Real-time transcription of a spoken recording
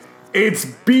It's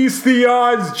Beast the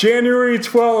Odds, January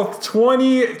 12th,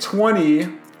 2020.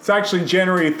 It's actually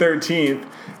January 13th.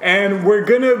 And we're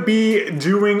going to be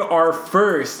doing our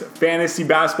first fantasy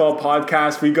basketball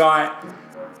podcast. We got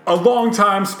a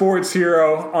longtime sports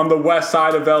hero on the west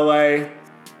side of LA.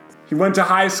 He went to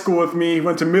high school with me. He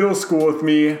went to middle school with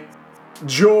me.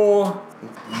 Joel.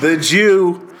 The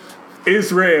Jew.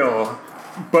 Israel.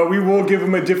 But we will give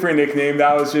him a different nickname.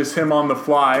 That was just him on the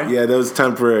fly. Yeah, that was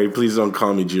temporary. Please don't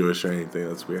call me Jewish or anything.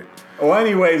 That's weird. Well,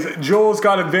 anyways, Joel's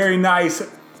got a very nice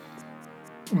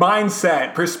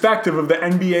mindset, perspective of the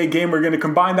NBA game. We're going to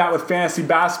combine that with fantasy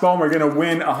basketball, and we're going to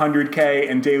win $100K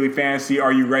in daily fantasy.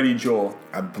 Are you ready, Joel?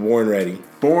 I'm born ready.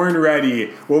 Born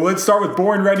ready. Well, let's start with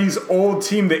Born Ready's old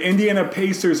team. The Indiana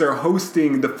Pacers are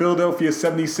hosting the Philadelphia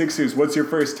 76ers. What's your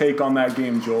first take on that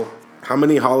game, Joel? How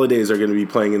many holidays are going to be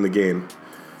playing in the game?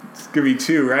 It's going to be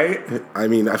 2, right? I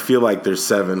mean, I feel like there's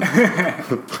 7.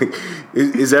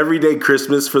 Is every day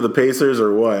Christmas for the Pacers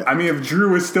or what? I mean, if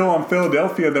Drew was still on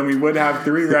Philadelphia, then we would have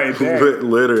 3 right there.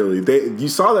 Literally. You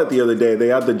saw that the other day. They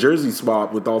had the jersey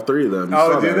swap with all 3 of them.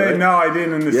 Oh, did they? Right? No, I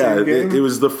didn't in the same game. It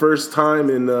was the first time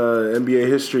in NBA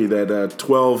history that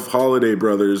 12 Holiday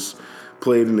brothers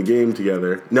played in the game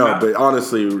together. No, but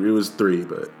honestly, it was 3.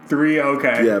 But 3,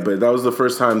 okay. Yeah, but that was the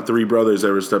first time 3 brothers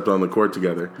ever stepped on the court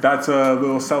together. That's a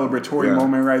little celebratory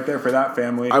moment right there for that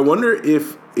family. I wonder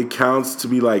if it counts to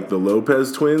be like the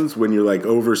Lopez twins. When you're like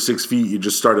over 6 feet, you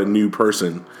just start a new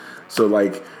person. So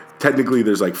like technically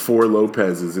there's like 4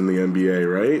 Lopez's in the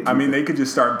NBA, right? I mean, they could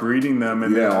just start breeding them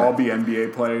and they'll all be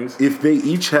NBA players. If they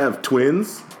each have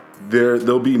twins,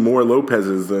 there'll be more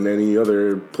Lopez's than any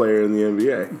other player in the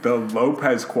NBA. The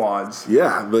Lopez quads.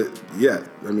 Yeah,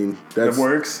 I mean, that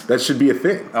works. That should be a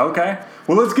thing. Okay.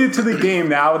 Well, let's get to the game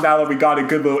now that we got a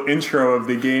good little intro of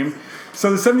the game.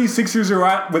 So the 76ers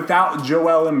are without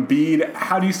Joel Embiid.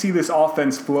 How do you see this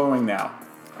offense flowing now?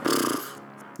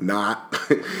 Not.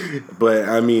 But,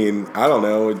 I mean, I don't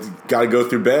know. It's got to go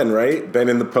through Ben, right? Ben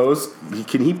in the post.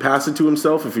 Can he pass it to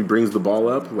himself if he brings the ball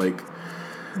up?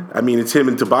 I mean, it's him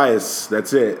and Tobias.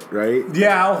 That's it, right?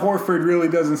 Yeah, Al Horford really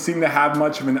doesn't seem to have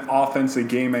much of an offensive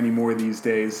game anymore these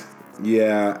days.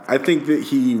 Yeah, I think that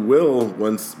he will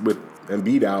once with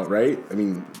Embiid out, right? I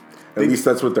mean, at least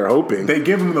that's what they're hoping. They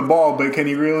give him the ball, but can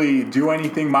he really do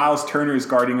anything? Miles Turner is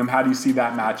guarding him. How do you see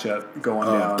that matchup going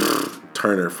down?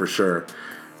 Turner, for sure.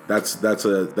 That's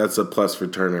a plus for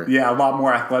Turner. Yeah, a lot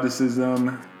more athleticism.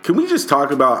 Can we just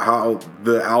talk about how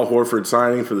the Al Horford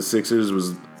signing for the Sixers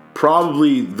was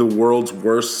probably the world's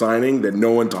worst signing that no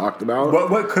one talked about?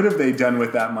 What could have they done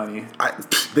with that money?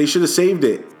 They should have saved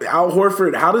it. Al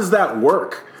Horford, how does that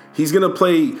work? He's going to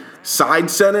play side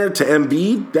center to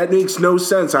Embiid? That makes no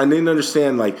sense. I didn't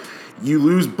understand. You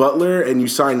lose Butler and you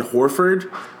sign Horford?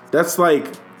 That's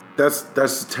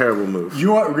a terrible move. You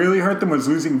know what really hurt them was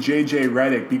losing J.J.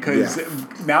 Redick because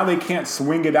now they can't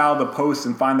swing it out of the post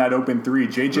and find that open 3.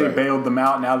 J.J. bailed them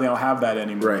out. Now they don't have that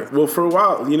anymore. Right. Well, for a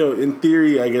while, in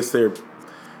theory, I guess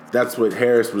that's what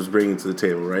Harris was bringing to the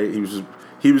table, right? He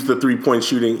was the 3-point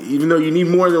shooting, even though you need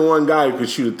more than one guy who could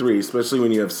shoot a 3, especially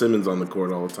when you have Simmons on the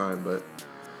court all the time. But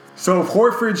so if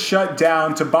Horford's shut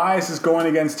down, Tobias is going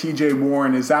against T.J.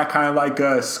 Warren. Is that kind of like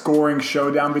a scoring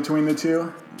showdown between the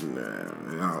two? Nah,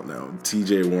 I don't know.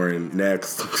 T.J. Warren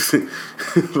next.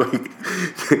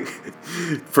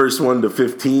 First one to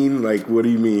 15. What do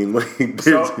you mean?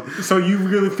 So you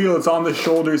really feel it's on the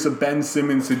shoulders of Ben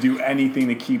Simmons to do anything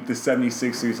to keep the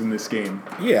 76ers in this game?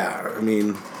 Yeah, I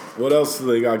mean, what else do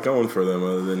they got going for them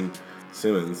other than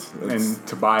Simmons? And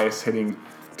Tobias hitting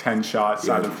 10 shots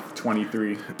out of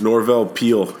 23. Norvell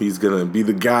Peel, he's going to be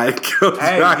the guy that goes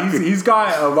back. He's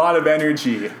got a lot of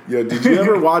energy. Yeah, did you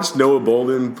ever watch Noah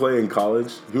Bolden play in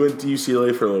college? He went to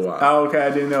UCLA for a little while. Oh, okay, I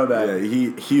didn't know that.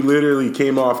 Yeah, he literally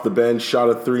came off the bench, shot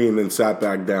a 3, and then sat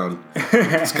back down.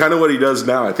 It's kind of what he does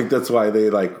now. I think that's why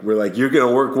they were like, you're going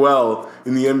to work well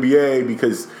in the NBA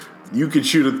because you could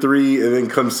shoot a 3 and then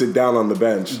come sit down on the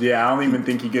bench. Yeah, I don't even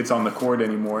think he gets on the court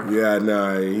anymore. Yeah,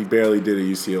 no, he barely did at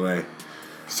UCLA.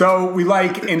 So we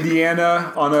like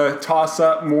Indiana on a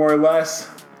toss-up, more or less?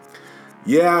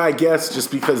 Yeah, I guess, just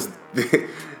because,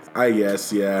 I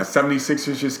guess, yeah.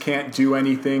 76ers just can't do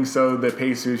anything, so the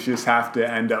Pacers just have to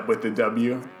end up with the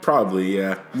W? Probably,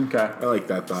 yeah. Okay. I like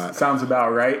that thought. Sounds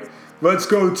about right. Let's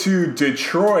go to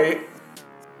Detroit,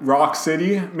 Rock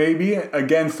City, maybe,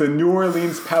 against the New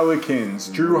Orleans Pelicans.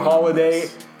 Drew Holiday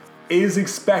is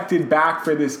expected back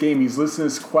for this game. He's listed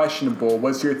as questionable.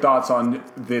 What's your thoughts on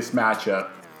this matchup?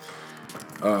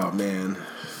 Oh, man.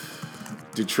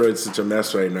 Detroit's such a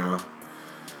mess right now.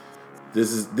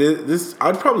 This.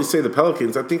 I'd probably say the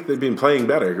Pelicans. I think they've been playing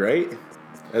better, right?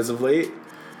 As of late.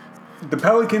 The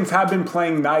Pelicans have been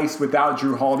playing nice without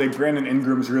Drew Holiday. Brandon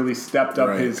Ingram's really stepped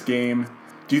up his game.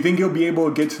 Do you think he'll be able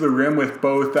to get to the rim with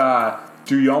both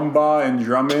Duyomba and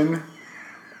Drummond?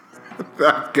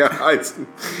 Guys,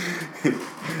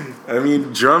 I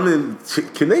mean, Drummond,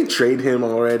 can they trade him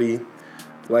already?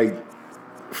 Like,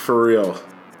 for real.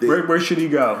 Where should he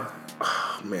go?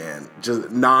 Oh, man,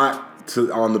 just not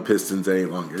on the Pistons any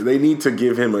longer. They need to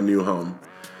give him a new home.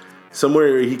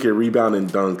 Somewhere he can rebound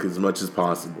and dunk as much as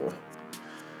possible.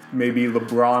 Maybe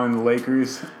LeBron and the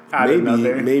Lakers.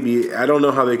 Maybe. I don't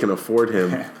know how they can afford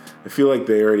him. I feel like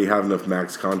they already have enough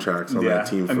max contracts on that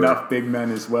team. Enough big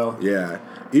men as well. Yeah.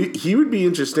 He would be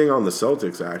interesting on the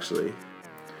Celtics, actually.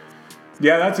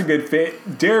 Yeah, that's a good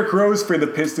fit. Derrick Rose for the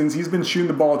Pistons. He's been shooting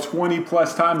the ball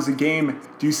 20-plus times a game.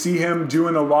 Do you see him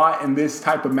doing a lot in this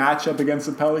type of matchup against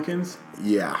the Pelicans?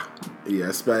 Yeah.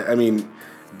 Yes, but, I mean,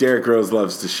 Derrick Rose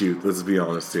loves to shoot. Let's be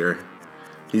honest here.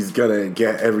 He's going to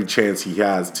get every chance he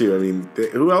has, too. I mean,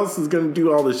 who else is going to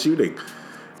do all the shooting?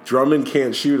 Drummond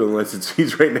can't shoot unless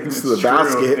he's right next to the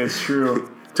basket. It's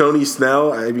true. Tony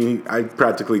Snell, I mean, I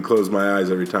practically close my eyes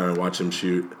every time I watch him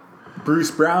shoot.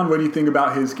 Bruce Brown, what do you think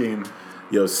about his game?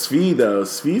 Yo,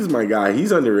 Sve's my guy.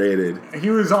 He's underrated. He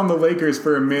was on the Lakers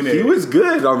for a minute. He was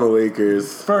good on the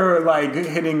Lakers. For, like,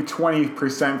 hitting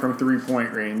 20% from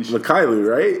three-point range. Mikhailo,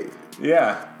 right?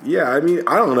 Yeah. Yeah, I mean,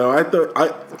 I don't know.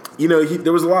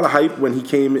 There was a lot of hype when he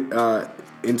came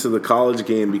into the college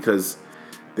game because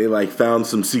they, like, found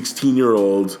some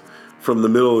 16-year-old from the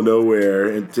middle of nowhere,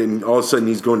 and all of a sudden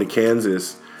he's going to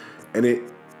Kansas. And it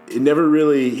never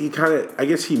really, I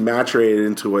guess he maturated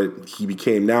into what he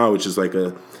became now, which is like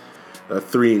a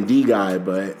 3-and-D guy.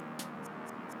 But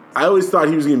I always thought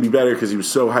he was going to be better because he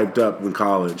was so hyped up in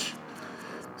college.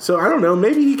 So I don't know.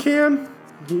 Maybe he can.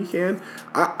 He can.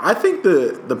 I think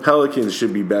the Pelicans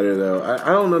should be better, though. I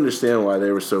don't understand why they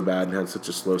were so bad and had such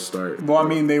a slow start. Well, I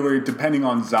mean, they were depending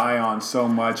on Zion so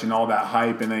much and all that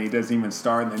hype, and then he doesn't even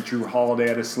start, and then Drew Holiday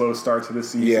had a slow start to the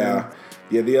season.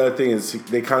 Yeah, the other thing is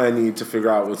they kind of need to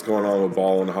figure out what's going on with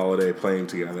Ball and Holiday playing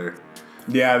together.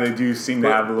 Yeah, they do seem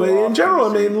to have a little. But in general,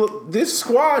 I mean, look, this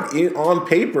squad on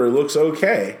paper looks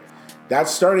okay. That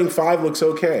starting five looks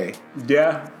okay.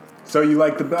 Yeah. So you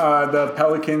like the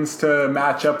Pelicans to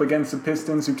match up against the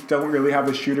Pistons, who don't really have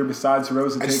a shooter besides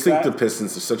Rose to take that? I just think the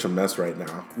Pistons are such a mess right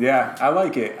now. Yeah, I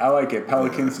like it.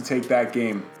 Pelicans to take that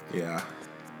game. Yeah.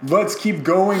 Let's keep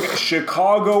going.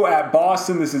 Chicago at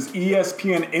Boston. This is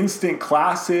ESPN Instant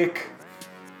Classic,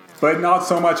 but not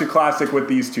so much a classic with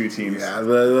these two teams. Yeah,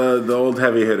 the old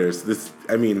heavy hitters.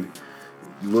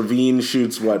 Levine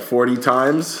shoots 40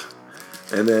 times,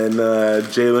 and then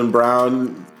Jaylen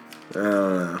Brown.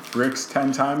 Bricks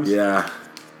 10 times? Yeah.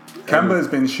 Kemba's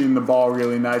been shooting the ball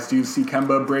really nice. Do you see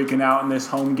Kemba breaking out in this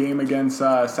home game against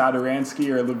Satoransky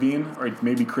or Levine? Or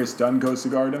maybe Chris Dunn goes to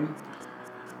guard him?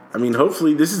 I mean,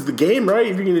 hopefully this is the game, right?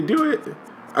 If you're going to do it.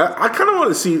 I kind of want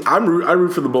to see – I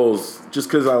root for the Bulls just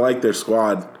because I like their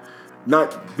squad.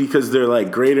 Not because they're,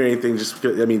 like, great or anything. Just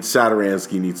because – I mean,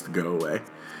 Satoransky needs to go away.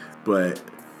 But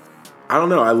 – I don't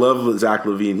know. I love Zach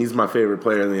LaVine. He's my favorite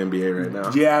player in the NBA right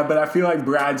now. Yeah, but I feel like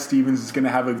Brad Stevens is going to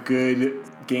have a good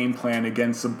game plan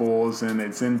against the Bulls, and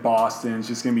it's in Boston. It's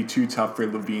just going to be too tough for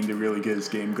LaVine to really get his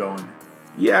game going.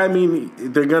 Yeah, I mean,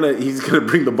 he's gonna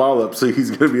bring the ball up, so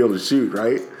he's gonna be able to shoot,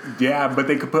 right? Yeah, but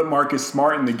they could put Marcus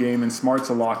Smart in the game, and Smart's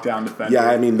a lockdown defender. Yeah,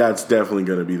 I mean, that's definitely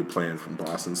gonna be the plan from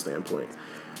Boston's standpoint.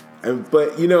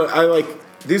 But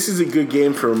this is a good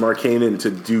game for Markkanen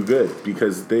to do good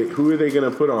because who are they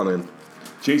gonna put on him?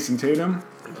 Jason Tatum?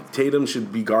 Tatum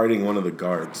should be guarding one of the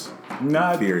guards.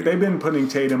 Nah, they've been putting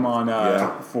Tatum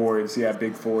on forwards. Yeah,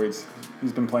 big forwards.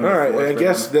 He's been playing. All right, I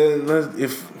guess then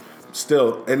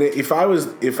if I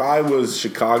was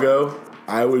Chicago,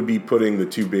 I would be putting the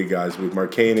two big guys with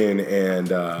Markkanen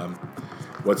and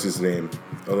what's his name?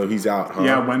 Although he's out, huh?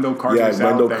 Yeah, Wendell Carter's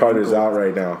out. Carter's out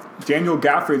right now. Daniel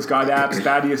Gafford's got abs.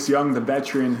 Thaddeus Young, the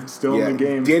veteran, still in the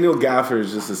game. Daniel Gafford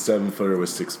is just a 7-footer with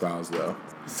 6 fouls, though.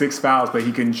 6 fouls, but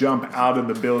he can jump out of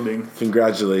the building.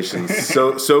 Congratulations.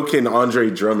 so can Andre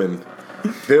Drummond.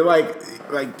 They're like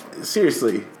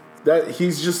seriously, that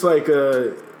he's just like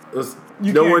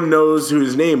no one knows who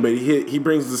his name, but he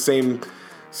brings the same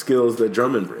skills that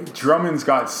Drummond brings. Drummond's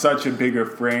got such a bigger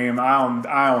frame.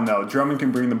 I don't know. Drummond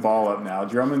can bring the ball up now.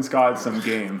 Drummond's got some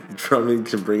game. Drummond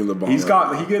can bring the ball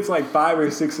up. He gets like 5 or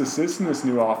 6 assists in this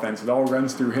new offense. It all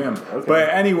runs through him. Okay. But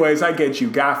anyways, I get you.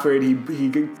 Gafford,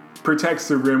 he protects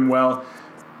the rim well.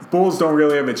 Bulls don't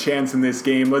really have a chance in this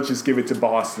game. Let's just give it to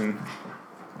Boston.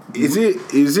 Is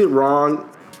it wrong?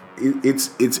 It's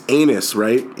Enes,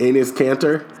 right? Enes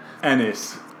Kanter?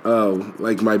 Ennis. Oh,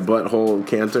 like my butthole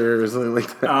canter or something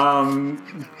like that?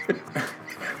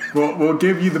 We'll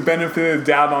give you the benefit of the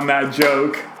doubt on that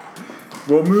joke.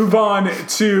 We'll move on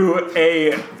to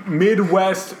a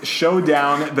Midwest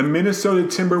showdown. The Minnesota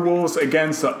Timberwolves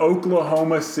against the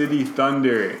Oklahoma City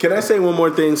Thunder. Can I say one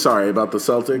more thing? Sorry about the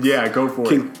Celtics. Yeah, go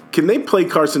for it. Can they play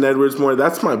Carson Edwards more?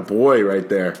 That's my boy right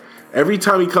there. Every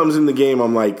time he comes in the game,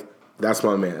 I'm like, that's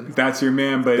my man. That's your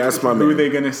man, but that's my who man. are they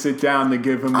going to sit down to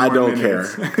give him more I don't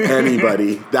minutes? care.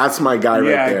 Anybody. That's my guy right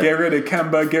there. Yeah, get rid of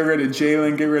Kemba, get rid of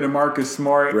Jalen, get rid of Marcus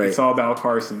Smart. Right. It's all about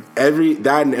Carson. Every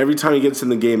time he gets in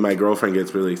the game, my girlfriend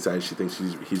gets really excited. She thinks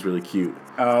he's really cute.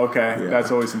 Oh, okay. Yeah.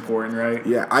 That's always important, right?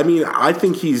 Yeah, I mean, I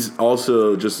think he's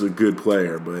also just a good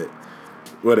player, but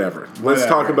whatever. Let's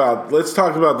talk about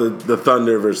the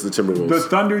Thunder versus the Timberwolves. The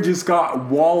Thunder just got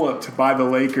walloped by the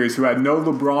Lakers, who had no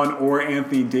LeBron or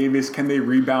Anthony Davis. Can they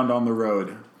rebound on the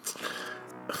road?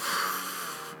 The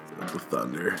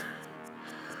Thunder.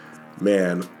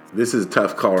 Man, this is a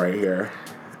tough call right here.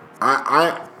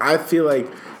 I feel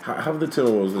like how have the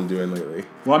Timberwolves been doing lately?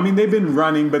 Well, I mean, they've been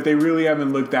running, but they really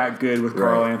haven't looked that good with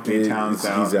Karl Anthony Towns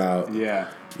out. He's out.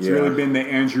 Yeah. It's really been the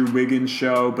Andrew Wiggins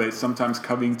show, but sometimes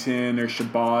Covington or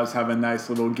Shabazz have a nice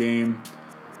little game.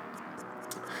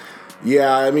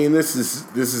 Yeah, I mean, this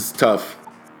is tough.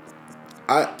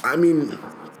 I mean,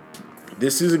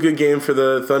 this is a good game for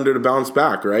the Thunder to bounce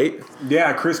back, right?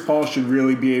 Yeah, Chris Paul should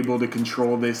really be able to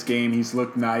control this game. He's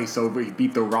looked nice he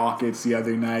beat the Rockets the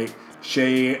other night.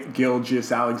 Shea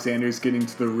Gilgeous-Alexander's getting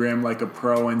to the rim like a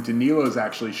pro, and Danilo's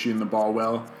actually shooting the ball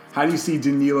well. How do you see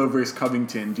Danilo versus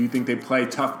Covington? Do you think they play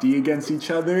tough D against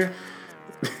each other?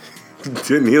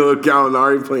 Danilo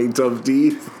Gallinari playing tough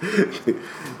D?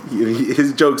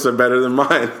 His jokes are better than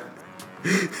mine.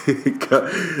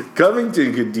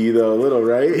 Covington could D, though, a little,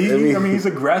 right? I mean, he's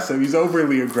aggressive. He's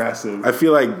overly aggressive. I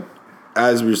feel like,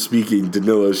 as we're speaking,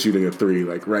 Danilo's shooting a 3,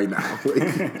 like, right now.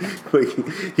 like,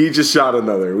 he just shot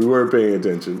another. We weren't paying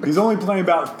attention. He's only playing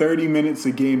about 30 minutes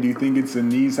a game. Do you think it's the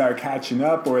knees that are catching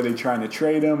up, or are they trying to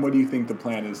trade him? What do you think the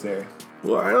plan is there?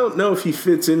 Well, I don't know if he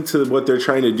fits into what they're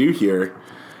trying to do here.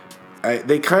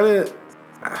 They kind of,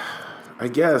 I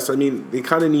guess, I mean, they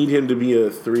kind of need him to be a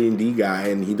 3-and-D guy,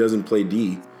 and he doesn't play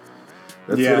D.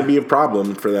 That's going to be a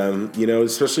problem for them,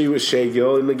 especially with Shea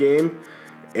Gill in the game.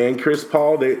 And Chris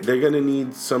Paul, they're going to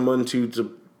need someone to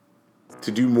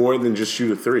do more than just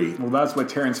shoot a 3. Well, that's what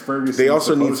Terrence Ferguson. They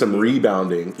also need some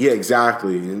rebounding. Yeah,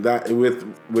 exactly. And that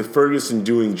with Ferguson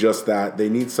doing just that, they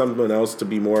need someone else to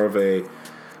be more of a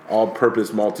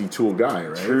all-purpose multi-tool guy,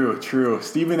 right? True.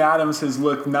 Steven Adams has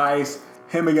looked nice.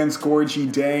 Him against Gorgie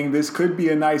Dang. This could be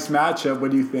a nice matchup.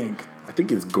 What do you think? I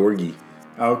think it's Gorgie.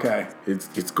 Okay. It's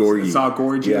Gorgie. It's not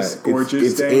gorgeous. Yeah,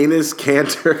 gorgeous. It's Enes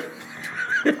Kanter.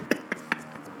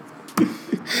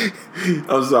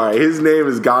 I'm sorry. His name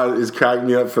is cracking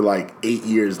me up for like 8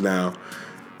 years now.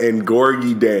 And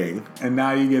Gorgie Dang. And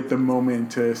now you get the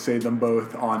moment to say them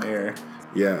both on air.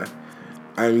 Yeah.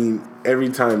 I mean, every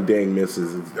time Dang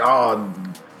misses, it's,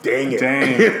 dang it.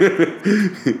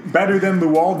 Dang. Better than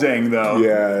Luol Deng, though.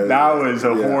 Yeah. That was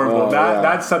a horrible.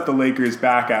 That set the Lakers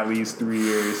back at least 3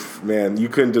 years. Man, you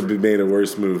couldn't have made a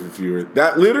worse move if you were.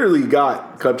 That literally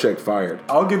got Kupchak fired.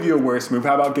 I'll give you a worse move.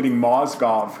 How about getting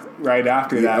Mozgov right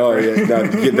after that? Oh,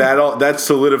 yeah. That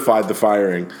solidified the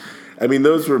firing. I mean,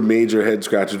 those were major head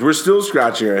scratches. We're still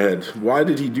scratching our head. Why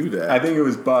did he do that? I think it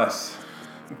was Bus.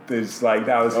 It's like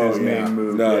that was his main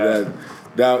move. No,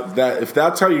 that if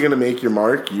that's how you're gonna make your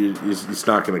mark, it's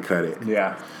not gonna cut it.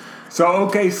 Yeah. So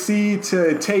OKC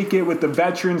to take it with the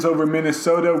veterans over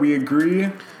Minnesota. We agree.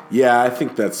 Yeah, I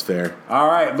think that's fair. All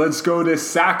right, let's go to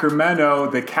Sacramento,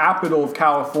 the capital of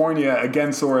California,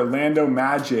 against Orlando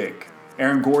Magic.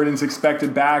 Aaron Gordon's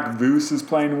expected back. Vooch is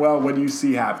playing well. What do you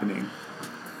see happening?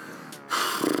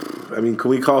 I mean, can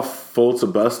we call Fultz a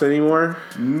bust anymore?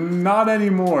 Not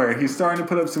anymore. He's starting to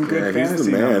put up some good fantasy he's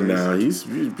the man numbers.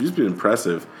 Now. He's been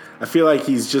impressive. I feel like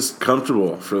he's just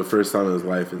comfortable for the first time in his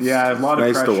life. It's a lot of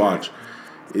nice pressure. To watch.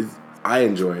 I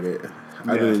enjoyed it.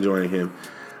 I've been enjoying him.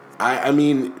 I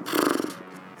mean,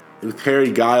 with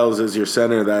Harry Giles as your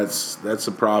center, that's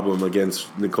a problem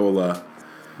against Nikola.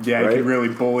 Yeah, right? You can really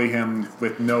bully him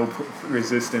with no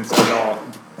resistance at all.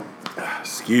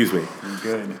 Excuse me.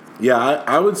 Good. Yeah,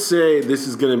 I would say this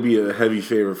is going to be a heavy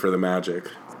favor for the Magic.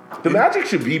 The Magic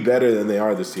should be better than they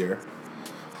are this year.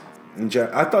 And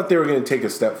I thought they were going to take a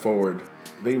step forward.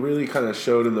 They really kind of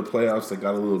showed in the playoffs. They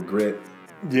got a little grit.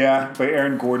 Yeah, but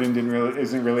Aaron Gordon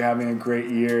isn't really having a great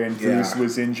year, and Bruce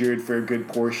was injured for a good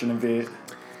portion of it.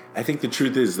 I think the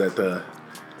truth is that the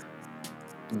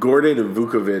Gordon and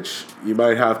Vukovic, you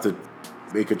might have to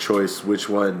make a choice which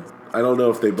one. I don't know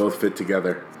if they both fit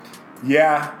together.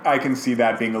 Yeah, I can see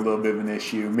that being a little bit of an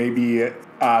issue. Maybe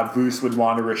Voos would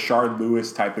want a Rashard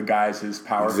Lewis type of guy as his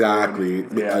power Exactly.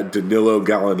 forward. Yeah. Danilo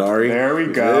Gallinari. There we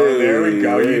go. There we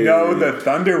go. You know the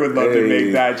Thunder would love to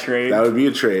make that trade. That would be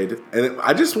a trade. And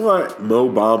I just want Mo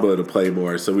Bamba to play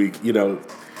more. So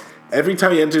every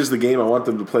time he enters the game, I want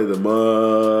them to play the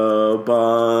Mo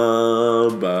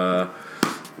Bamba.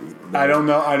 I don't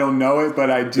know it, but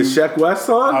I do. The Sheck West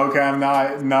song? Okay,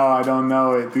 I don't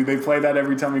know it. Do they play that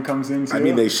every time he comes in too? I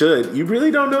mean, they should. You really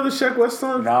don't know the Sheck West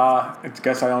song? Nah, I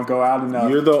guess I don't go out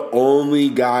enough. You're the only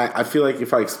guy. I feel like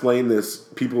if I explain this,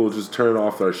 people will just turn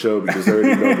off our show because they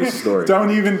already know this story.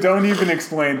 Don't even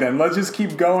explain then. Let's just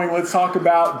keep going. Let's talk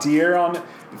about De'Aaron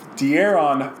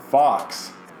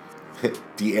Fox.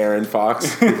 De'Aaron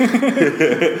Fox.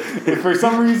 For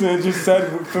some reason, it just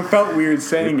felt weird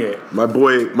saying it. My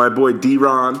boy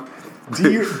D-Ron.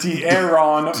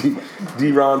 De'Aaron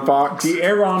Fox.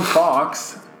 De'Aaron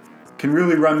Fox can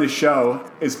really run the show.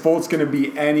 Is Fultz going to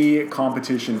be any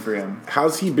competition for him?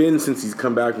 How's he been since he's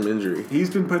come back from injury?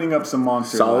 He's been putting up some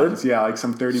monster lines. Yeah, like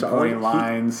some 30-point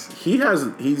lines. He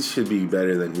should be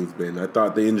better than he's been. I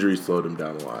thought the injury slowed him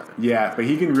down a lot. Yeah, but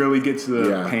he can really get to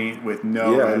the paint with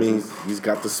no... Yeah, I mean, he's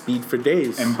got the speed for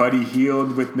days. And Buddy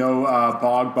Hield with no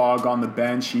Bog on the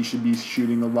bench. He should be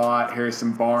shooting a lot.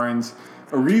 Harrison Barnes.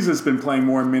 Ariza's been playing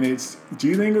more minutes. Do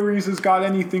you think Ariza's got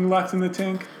anything left in the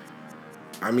tank?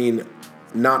 I mean,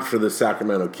 not for the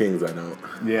Sacramento Kings, I don't.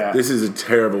 Yeah. This is a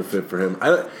terrible fit for him.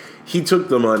 He took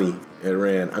the money and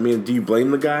ran. I mean, do you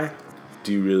blame the guy?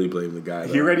 Do you really blame the guy?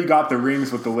 He already got the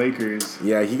rings with the Lakers.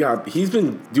 Yeah, he's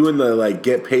been doing the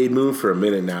get paid move for a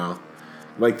minute now.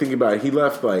 Like, think about it. He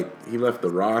left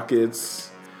the Rockets.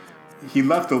 He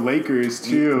left the Lakers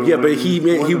too. Yeah, but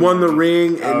he won the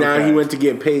ring, and now he went to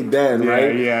get paid then,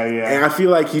 right? Yeah. And I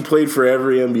feel like he played for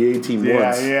every NBA team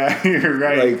once. Yeah, you're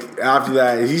right. Like, after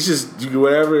that, he's just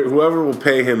whoever will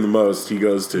pay him the most, he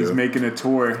goes to. He's making a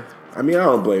tour. I mean, I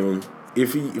don't blame him.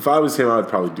 If I was him, I would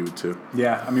probably do it too.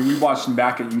 Yeah, I mean, we watched him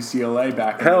back at UCLA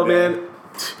back in Hell, the day. man.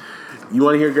 You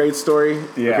want to hear a great story?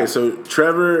 Yeah. Okay, so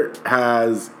Trevor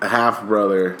has a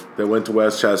half-brother that went to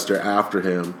Westchester after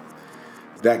him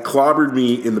that clobbered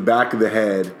me in the back of the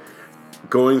head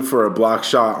going for a block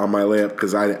shot on my layup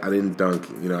because I didn't dunk.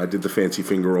 I did the fancy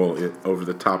finger roll over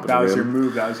the top of the rim.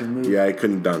 That was your move. Yeah, I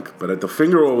couldn't dunk. But the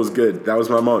finger roll was good. That was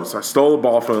my moment. So I stole the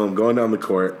ball from him going down the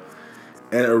court.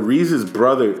 And Ariza's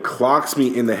brother clocks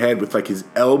me in the head with his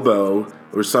elbow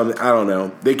or something. I don't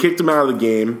know. They kicked him out of the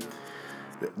game.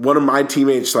 One of my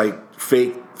teammates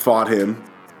fake fought him.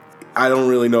 I don't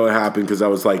really know what happened because I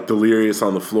was delirious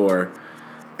on the floor.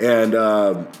 And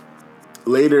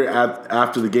later,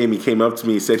 after the game, he came up to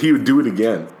me and said he would do it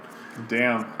again.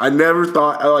 Damn. I never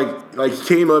thought, he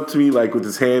came up to me, with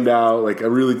his hand out. I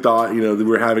really thought, that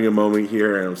we're having a moment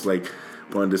here. And I was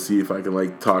wanted to see if I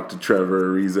can, talk to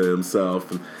Trevor Ariza himself.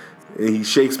 And he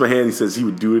shakes my hand. He says he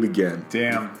would do it again.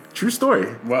 Damn. True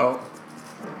story. Well,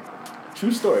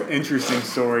 true story. Interesting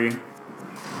story.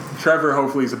 Trevor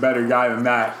hopefully is a better guy than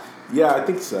that. Yeah, I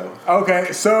think so.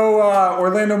 Okay, so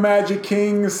Orlando Magic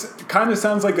Kings kind of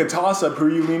sounds like a toss-up. Who are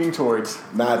you leaning towards?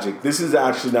 Magic. This is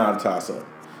actually not a toss-up.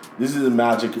 This is a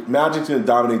Magic. Magic's going to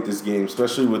dominate this game,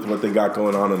 especially with what they got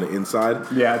going on the inside.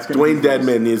 Yeah, it's going to Dwayne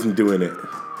Dedman isn't doing it.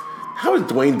 How is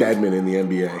Dwayne Dedman in the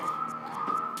NBA?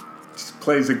 Just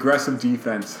plays aggressive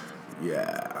defense.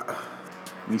 Yeah.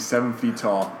 And he's 7 feet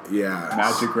tall. Yeah.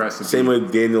 Magic recipe. Same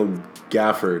with Daniel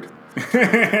Gafford.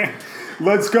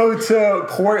 Let's go to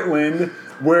Portland,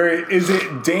 where is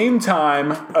it Dame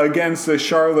time against the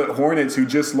Charlotte Hornets, who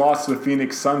just lost to the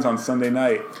Phoenix Suns on Sunday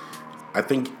night? I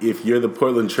think if you're the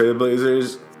Portland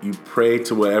Trailblazers, you pray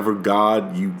to whatever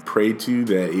god you pray to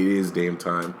that it is Dame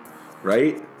time,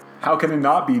 right? How can it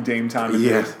not be Dame time?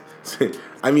 Yeah.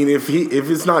 I mean, if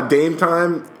it's not Dame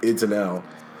time, it's an L.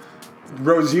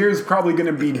 Rozier's probably going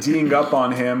to be D'ing up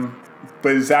on him,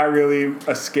 but is that really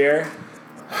a scare?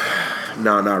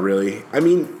 No, not really. I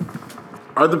mean,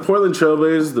 are the Portland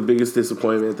Trailblazers the biggest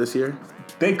disappointment this year?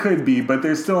 They could be, but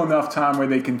there's still enough time where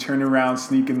they can turn around,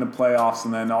 sneak in the playoffs,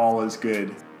 and then all is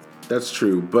good. That's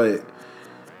true, but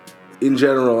in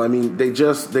general, I mean, they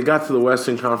got to the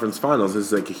Western Conference Finals.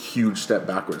 This is a huge step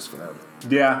backwards for them.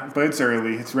 Yeah, but it's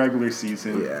early. It's regular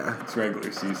season. Yeah. It's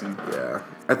regular season. Yeah.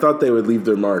 I thought they would leave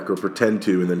their mark or pretend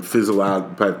to and then fizzle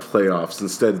out by playoffs.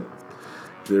 Instead,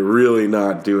 they're really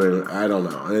not doing, I don't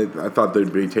know. I thought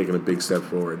they'd be taking a big step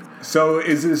forward. So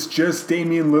is this just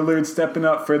Damian Lillard stepping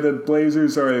up for the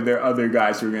Blazers, or are there other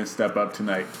guys who are going to step up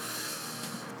tonight?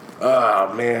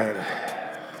 Oh, man.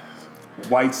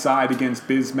 Whiteside against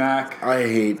Bismack. I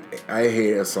hate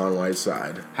Hassan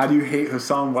Whiteside. How do you hate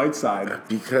Hassan Whiteside?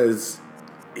 Because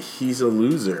He's a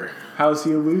loser. How's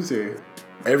he a loser?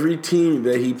 Every team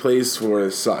that he plays for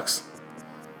sucks.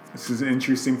 This is an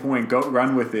interesting point. Go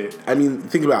run with it. I mean,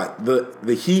 think about it.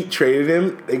 The Heat traded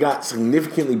him. They got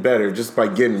significantly better just by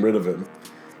getting rid of him.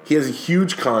 He has a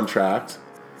huge contract.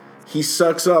 He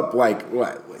sucks up like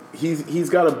what? He's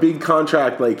got a big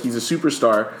contract like he's a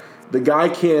superstar. The guy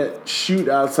can't shoot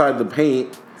outside the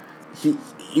paint. He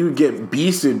would get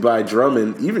beasted by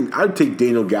Drummond. Even I'd take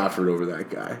Daniel Gafford over that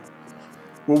guy.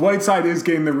 Well, Whiteside is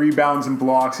getting the rebounds and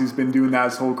blocks. He's been doing that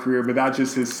his whole career, but that's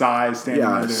just his size standing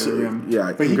under the rim.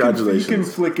 Yeah, but congratulations. He can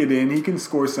flick it in. He can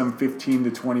score some 15 to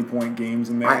 20-point games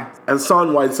in there.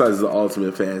 Hassan Whiteside is the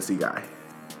ultimate fantasy guy.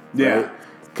 Yeah.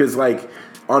 Because,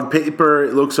 on paper,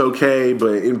 it looks okay,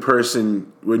 but in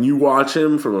person, when you watch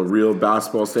him from a real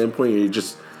basketball standpoint,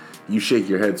 you shake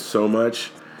your head so much,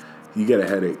 you get a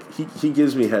headache. He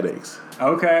gives me headaches.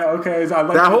 Okay. I like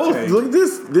that look at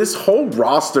this whole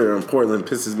roster in Portland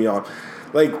pisses me off.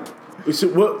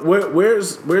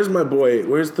 Where's my boy?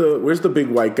 Where's the big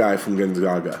white guy from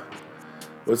Gonzaga?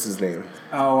 What's his name?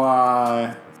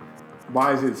 Oh,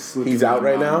 why is it slipping? He's out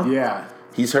right now? Yeah.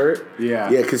 He's hurt? Yeah.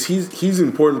 Yeah, because he's an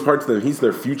important part to them. He's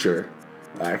their future,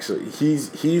 actually.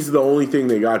 He's the only thing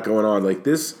they got going on.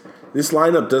 This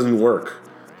lineup doesn't work.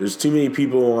 There's too many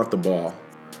people who want the ball.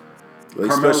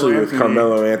 Especially with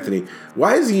Carmelo Anthony.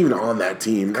 Why is he even on that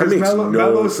team? That makes no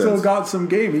Melo's sense. still got some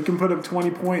game. He can put up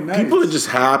 20-point nights. People are just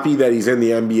happy that he's in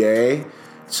the NBA.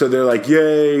 So they're like,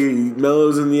 yay,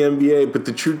 Melo's in the NBA. But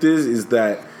the truth is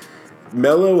that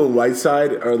Melo and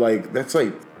Whiteside are that's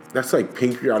like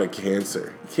pancreatic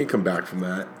cancer. You can't come back from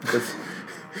that.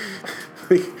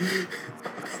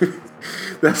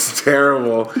 That's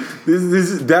terrible.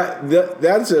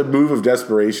 That's a move of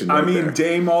desperation. Right there.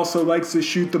 Dame also likes to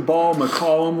shoot the ball.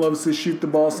 McCollum loves to shoot the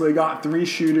ball. So they got 3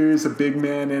 shooters, a big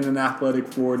man, and an athletic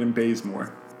forward in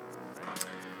Bazemore.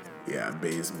 Yeah,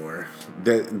 Bazemore.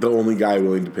 The only guy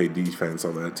willing to play defense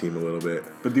on that team a little bit.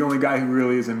 But the only guy who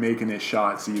really isn't making his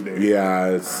shots either. Yeah,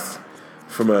 it's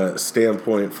from a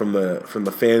standpoint, from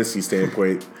the fantasy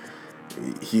standpoint.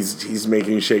 He's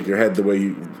making you shake your head the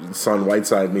way Son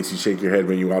Whiteside makes you shake your head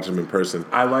when you watch him in person.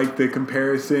 I like the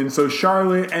comparison. So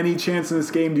Charlotte, any chance in this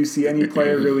game? Do you see any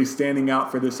player really standing out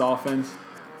for this offense?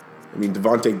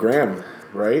 Devontae Graham,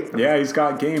 right? Yeah, he's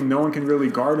got game. No one can really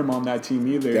guard him on that team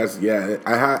either.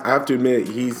 I have to admit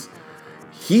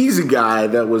he's a guy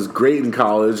that was great in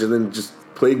college and then just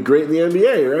played great in the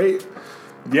NBA, right?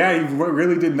 Yeah, he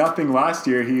really did nothing last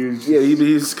year. He's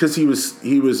because he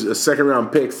was a second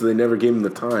round pick, so they never gave him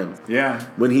the time. Yeah,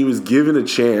 when he was given a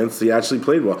chance, he actually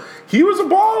played well. He was a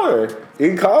baller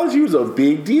in college. He was a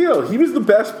big deal. He was the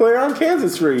best player on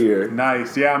Kansas for a year.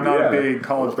 Nice. Yeah, I'm not a big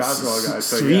college basketball guy.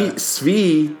 So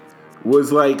Svi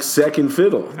was like second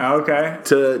fiddle. Okay.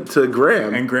 To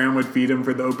Graham. And Graham would feed him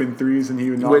for the open threes and he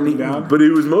would knock him down? But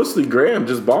it was mostly Graham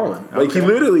just balling. Okay. He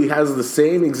literally has the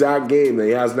same exact game that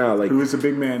he has now. Who is the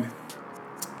big man?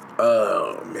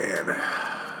 Oh, man.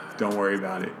 Don't worry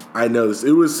about it. I know this.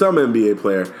 It was some NBA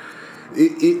player.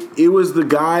 It was the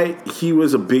guy, he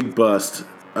was a big bust.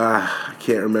 I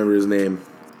can't remember his name.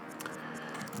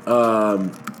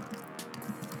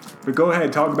 But go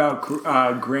ahead, talk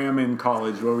about Graham in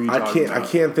college. What were you talking about? I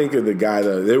can't think of the guy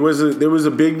though. There was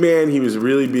a big man. He was a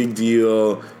really big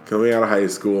deal coming out of high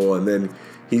school, and then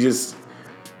he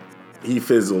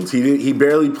fizzled. He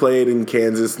barely played in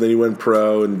Kansas, and then he went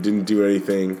pro and didn't do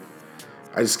anything.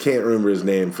 I just can't remember his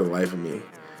name for the life of me.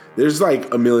 There's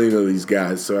like a million of these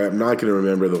guys, so I'm not going to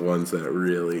remember the ones that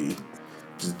really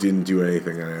just didn't do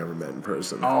anything I ever met in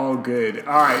person. All good.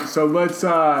 All right, so let's.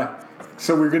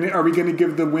 So are we gonna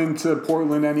give the win to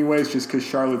Portland anyways, just because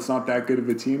Charlotte's not that good of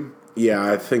a team?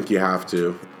 Yeah, I think you have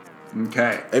to.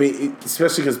 Okay.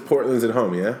 Especially because Portland's at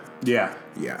home, yeah? Yeah.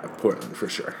 Yeah, Portland for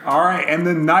sure. All right, and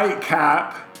the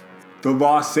nightcap, the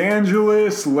Los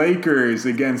Angeles Lakers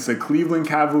against the Cleveland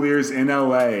Cavaliers in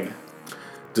LA.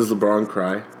 Does LeBron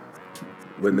cry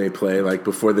when they play?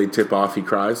 Before they tip off, he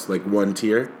cries? One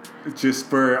tear? Just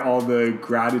for all the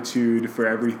gratitude for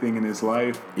everything in his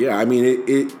life. Yeah,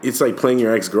 it's like playing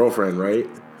your ex-girlfriend, right?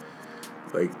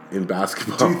 In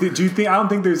basketball. Do you think? I don't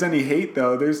think there's any hate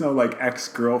though. There's no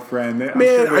ex-girlfriend.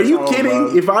 Man, are you kidding?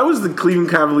 Love. If I was the Cleveland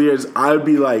Cavaliers, I would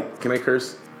be like, can I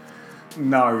curse?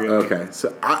 Not really. Okay,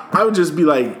 so I would just be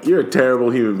like, you're a terrible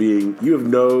human being.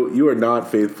 You are not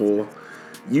faithful.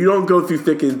 You don't go through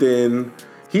thick and thin.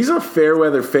 He's a fair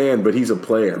weather fan, but he's a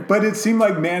player. But it seemed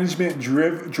like management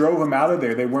drove him out of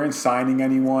there. They weren't signing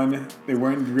anyone. They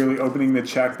weren't really opening the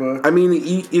checkbook.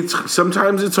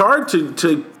 Sometimes it's hard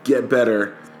to get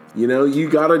better. You know, you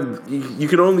got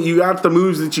the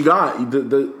moves that you got.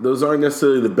 Those aren't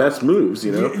necessarily the best moves,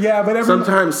 you know? Yeah, but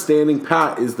sometimes standing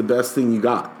pat is the best thing you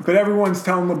got. But everyone's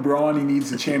telling LeBron he needs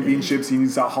the championships, he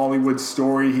needs that Hollywood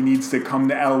story, he needs to come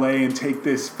to LA and take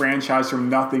this franchise from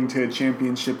nothing to a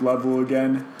championship level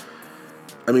again.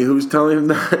 I mean, who's telling him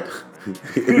that?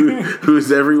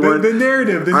 Who's everyone? The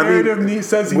narrative. The narrative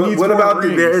says he needs more What about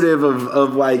rings. the narrative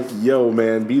of like, yo,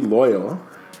 man, be loyal?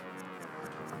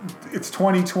 It's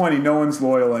 2020. No one's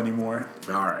loyal anymore.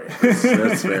 All right.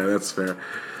 That's fair. That's fair.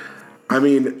 I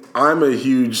mean, I'm a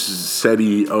huge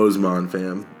Seti Osman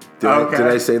fan. Did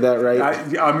I say that right?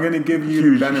 I'm going to give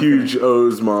you the benefit. Huge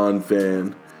Osman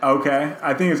fan. Okay.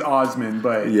 I think it's Osman,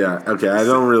 but... Yeah, okay. I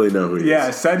don't really know who he is. Yeah,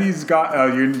 Seti's got... Oh,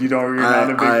 you're not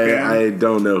a big fan? I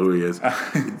don't know who he is.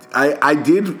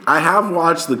 I have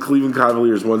watched the Cleveland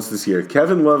Cavaliers once this year.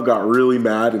 Kevin Love got really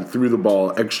mad and threw the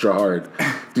ball extra hard.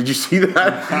 Did you see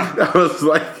that? I was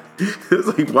like,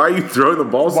 why are you throwing the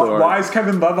ball so hard? Why is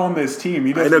Kevin Love on this team?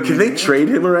 I know. Can they trade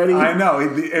him already? I know.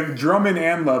 If Drummond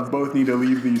and Love both need to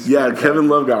leave these. Yeah, Kevin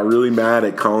Love got really mad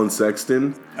at Colin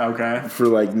Sexton. Okay.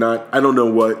 For I don't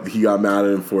know what he got mad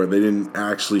at him for. They didn't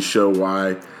actually show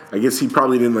why. I guess he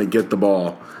probably didn't get the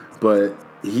ball, but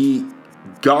he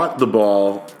got the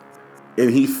ball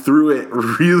and he threw it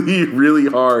really, really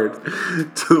hard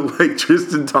to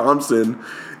Tristan Thompson.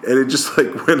 And it just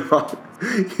went off.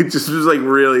 It just was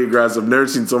really aggressive. Never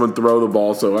seen someone throw the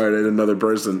ball so hard at another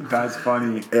person. That's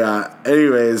funny. Yeah.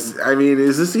 Anyways, I mean,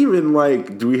 is this even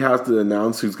do we have to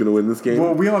announce who's going to win this game?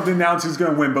 Well, we don't have to announce who's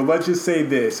going to win, but let's just say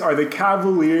this: are the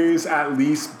Cavaliers at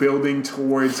least building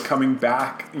towards coming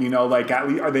back? You know, at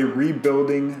least are they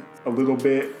rebuilding a little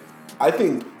bit? I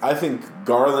think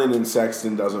Garland and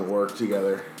Sexton doesn't work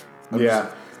together.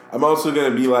 I'm also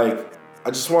going to be I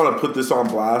just want to put this on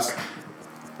blast.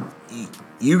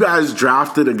 You guys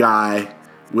drafted a guy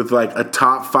with a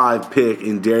top 5 pick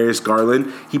in Darius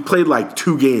Garland. He played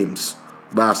 2 games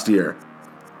last year,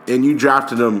 and you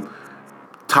drafted him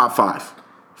top 5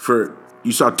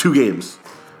 you saw 2 games.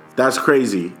 That's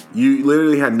crazy. You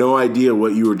literally had no idea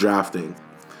what you were drafting.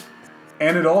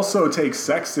 And it also takes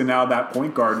Sexton out of that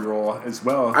point guard role as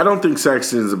well. I don't think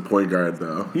Sexton is a point guard,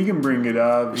 though. He can bring it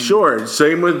up. Sure.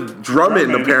 Same with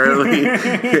Drummond. Apparently.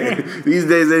 These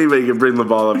days, anybody can bring the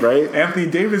ball up, right? Anthony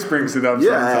Davis brings it up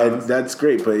sometimes. That's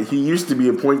great. But he used to be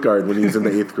a point guard when he was in the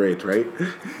 8th grade, right?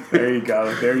 There you go.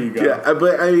 Yeah,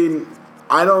 but I mean,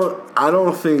 I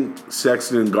don't think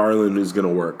Sexton and Garland is going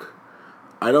to work.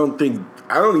 I don't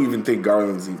even think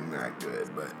Garland's even that good,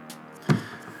 but...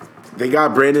 They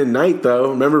got Brandon Knight,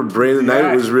 though. Remember, Brandon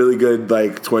Knight was really good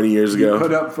 20 years ago. He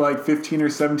put up 15 or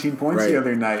 17 points the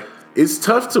other night. It's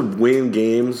tough to win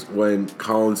games when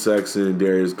Colin Sexton and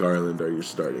Darius Garland are your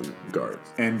starting guards.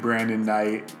 And Brandon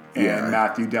Knight and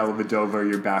Matthew Dellavedova are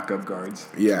your backup guards.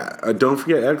 Yeah. Don't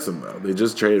forget Exum, though. They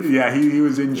just traded for him. Yeah, he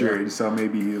was injured, so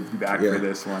maybe he'll be back for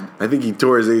this one. I think he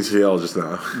tore his ACL just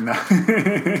now.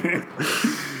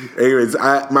 Anyways,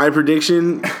 my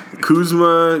prediction,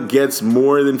 Kuzma gets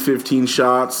more than 15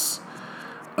 shots.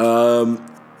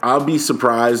 I'll be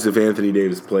surprised if Anthony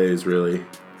Davis plays, really.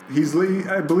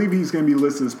 I believe he's going to be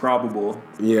listed as probable.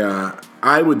 Yeah,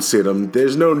 I would sit him.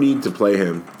 There's no need to play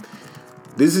him.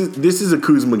 This is a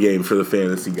Kuzma game for the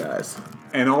fantasy guys.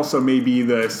 And also maybe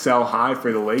the sell high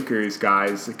for the Lakers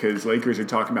guys, because Lakers are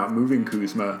talking about moving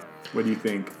Kuzma. What do you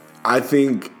think? I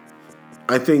think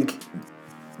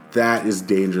that is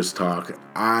dangerous talk.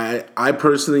 I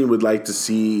personally would like to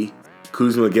see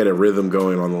Kuzma get a rhythm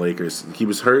going on the Lakers. He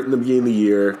was hurt in the beginning of the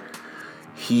year.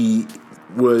 He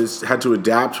had to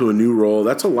adapt to a new role.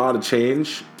 That's a lot of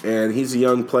change, and he's a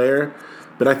young player.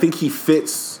 But I think he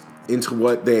fits into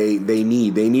what they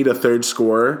need. They need a third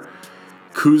scorer.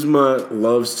 Kuzma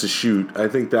loves to shoot. I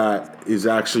think that is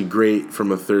actually great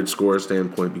from a third scorer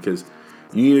standpoint because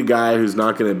you need a guy who's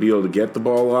not going to be able to get the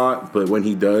ball a lot, but when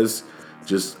he does,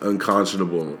 just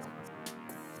unconscionable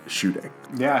shooting.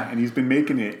 Yeah, and he's been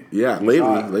making it. Yeah,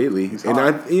 lately.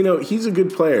 And he's a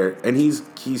good player, and he's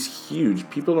huge.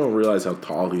 People don't realize how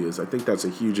tall he is. I think that's a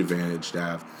huge advantage to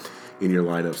have in your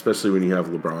lineup, especially when you have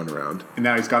LeBron around. And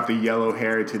now he's got the yellow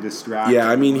hair to distract. Yeah,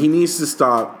 I mean, he needs to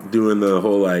stop doing the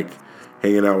whole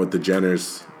hanging out with the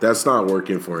Jenners. That's not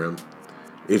working for him.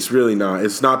 It's really not.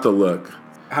 It's not the look.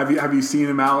 Have you seen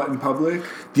him out in public?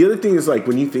 The other thing is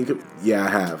when you think of, I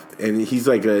have, and he's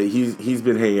he's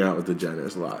been hanging out with the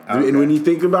Jenners a lot. Okay. And when you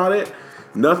think about it,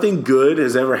 nothing good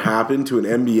has ever happened to an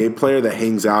NBA player that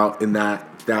hangs out in that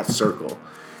circle.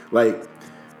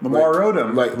 Lamar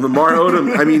Odom. Lamar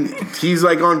Odom, I mean, he's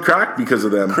on crack because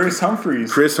of them. Chris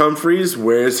Humphries,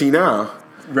 where is he now?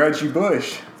 Reggie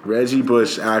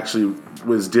Bush actually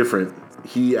was different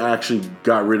he actually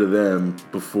got rid of them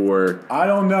before. I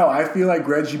don't know. I feel like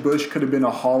Reggie Bush could have been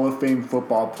a Hall of Fame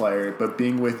football player, but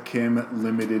being with Kim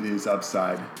limited his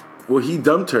upside. Well, he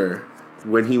dumped her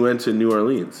when he went to New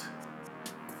Orleans.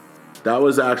 That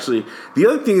was actually the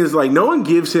other thing is like no one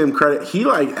gives him credit. He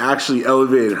like actually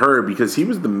elevated her because he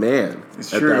was the man.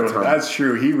 It's true. That's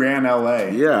true. He ran LA.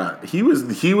 Yeah, he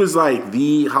was like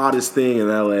the hottest thing in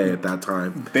LA at that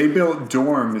time. They built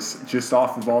dorms just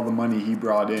off of all the money he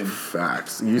brought in.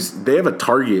 Facts. They have a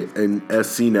Target in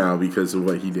SC now because of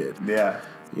what he did. Yeah.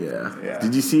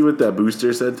 Did you see what that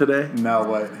booster said today? No,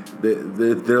 what?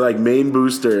 They're like main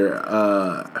booster.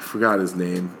 I forgot his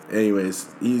name.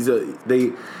 Anyways,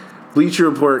 Bleacher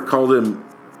Report called him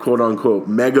quote unquote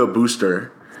mega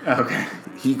booster. Okay.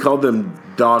 He called them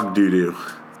dog doo doo,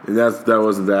 and that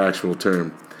wasn't the actual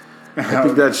term. I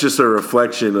think that's just a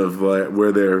reflection of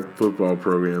where their football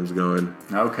program's going.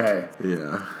 Okay.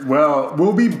 Yeah. Well,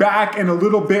 we'll be back in a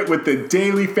little bit with the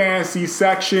daily fantasy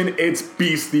section. It's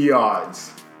Beast the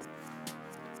Odds.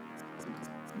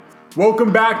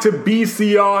 Welcome back to Beast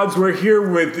the Odds. We're here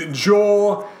with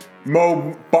Joel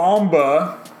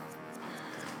Mobamba.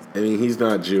 I mean, he's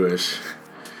not Jewish.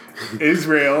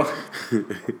 Israel.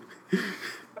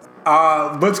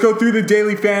 Let's go through the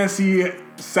daily fantasy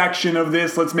section of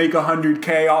this. Let's make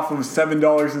 $100K off of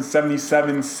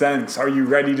 $7.77. Are you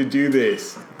ready to do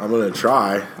this? I'm going to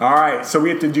try. All right. So we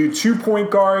have to do 2 point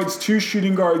guards, 2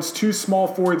 shooting guards, 2 small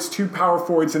forwards, 2 power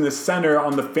forwards in the center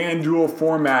on the FanDuel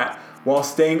format while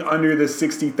staying under the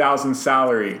 $60,000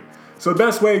 salary. So the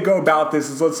best way to go about this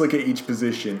is let's look at each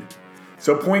position.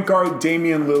 So point guard,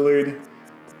 Damian Lillard.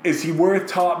 Is he worth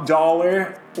top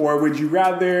dollar, or would you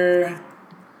rather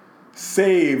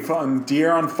save on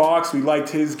De'Aaron Fox? We liked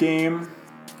his game,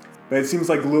 but it seems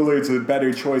like Lillard's a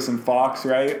better choice than Fox,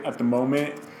 right, at the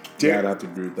moment. Yeah, I'd have to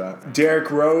agree with that. Derrick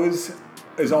Rose,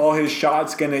 is all his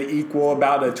shots going to equal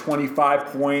about a 25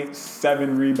 point,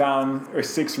 7 rebound, or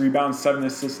 6 rebounds, 7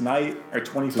 assists night, or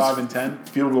 25 and 10?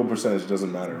 Field goal percentage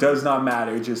doesn't matter. Does not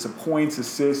matter. Just a points,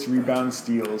 assists, rebounds,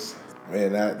 steals.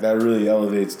 Man, that really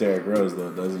elevates Derrick Rose,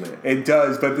 though, doesn't it? It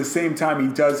does, but at the same time,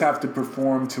 he does have to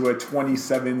perform to a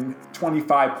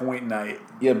 25 point night.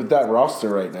 Yeah, but that roster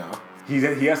right now. He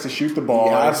has to shoot the ball.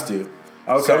 He has to.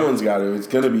 Okay. Someone's got to. It's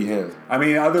going to be him. I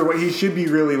mean, otherwise, he should be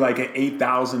really like an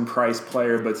 8,000 price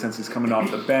player, but since he's coming off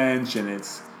the bench and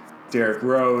it's Derrick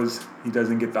Rose, he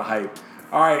doesn't get the hype.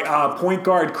 All right, point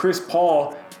guard Chris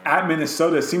Paul at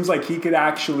Minnesota. Seems like he could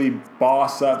actually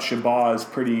boss up Shabazz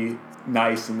pretty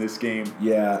nice in this game.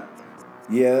 Yeah,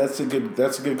 that's a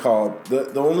good call.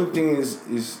 The only thing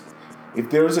is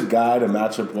if there was a guy to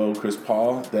match up well with Chris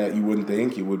Paul that you wouldn't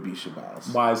think, it would be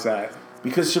Shabazz. Why is that?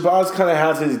 Because Shabazz kind of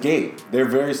has his game. They're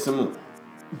very similar.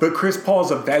 But Chris Paul's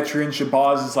a veteran.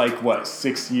 Shabazz is like, what,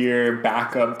 6-year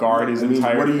backup guard his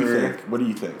entire career? What do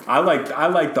you think? I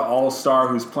like the all-star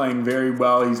who's playing very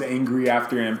well. He's angry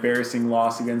after an embarrassing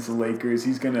loss against the Lakers.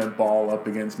 He's going to ball up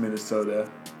against Minnesota.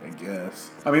 I guess.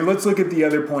 I mean, let's look at the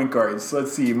other point guards.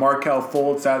 Let's see. Markelle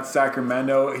Fultz at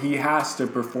Sacramento. He has to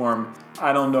perform.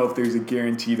 I don't know if there's a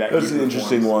guarantee that That's an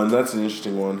interesting one.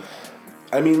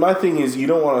 I mean, my thing is you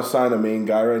don't want to sign a main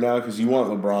guy right now because you want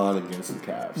LeBron against the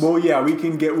Cavs. Well, yeah,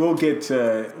 we'll get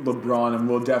to LeBron and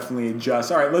we'll definitely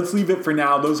adjust. All right, let's leave it for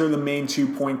now. Those are the main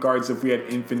 2 point guards if we had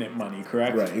infinite money,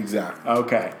 correct? Right, exactly.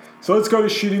 Okay, so let's go to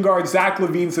shooting guard. Zach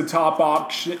LaVine's the top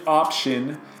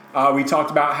option. We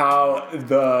talked about how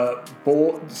the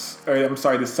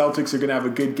Celtics are going to have a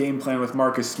good game plan with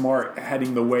Marcus Smart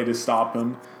heading the way to stop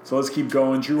him. So let's keep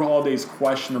going. Drew Holiday's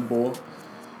questionable.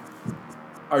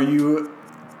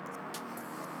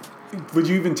 Would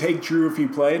you even take Drew if he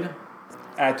played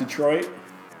at Detroit?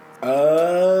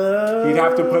 He'd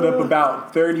have to put up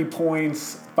about 30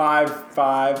 points,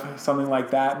 5-5, something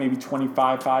like that, maybe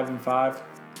 25, 5-5.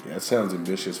 Yeah, that sounds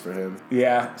ambitious for him.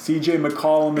 Yeah. CJ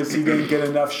McCollum, is he going to get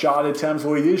enough shot attempts?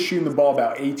 Well, he is shooting the ball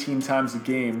about 18 times a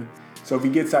game. So if he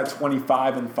gets that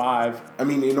 25-5. I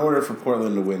mean, in order for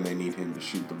Portland to win, they need him to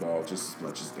shoot the ball just as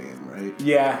much as Dame, right?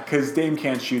 Yeah, because Dame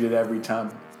can't shoot it every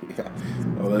time. Yeah.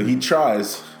 Although he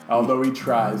tries.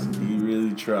 He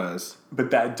really tries.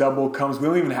 But that double comes. We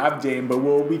don't even have Dame, but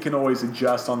we can always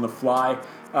adjust on the fly.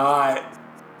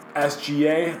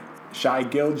 SGA, Shai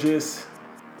Gilgeous.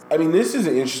 I mean, this is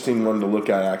an interesting one to look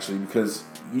at, actually, because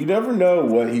you never know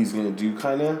what he's going to do,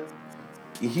 kind of.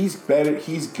 He's better.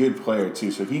 He's a good player,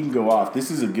 too, so he can go off. This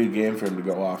is a good game for him to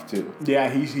go off, too. Yeah,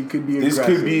 he could be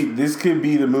aggressive. This could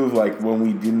be the move, like, when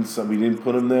we didn't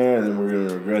put him there, and then we're going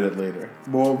to regret it later.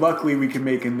 Well, luckily we can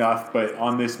make enough, but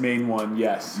on this main one,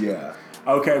 yes. Yeah.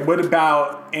 Okay, what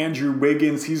about Andrew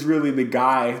Wiggins? He's really the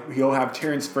guy. He'll have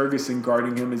Terrence Ferguson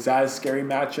guarding him. Is that a scary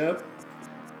matchup?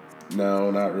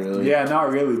 No, not really. Yeah,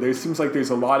 not really. There seems like there's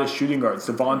a lot of shooting guards.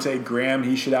 Devontae Graham,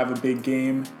 he should have a big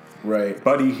game. Right.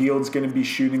 Buddy Hield's going to be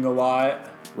shooting a lot.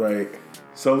 Right.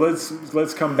 So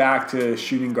let's come back to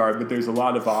shooting guard, but there's a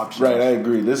lot of options. Right, I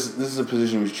agree. This is a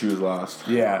position we should choose last.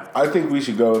 Yeah. I think we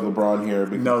should go with LeBron here.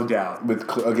 No doubt.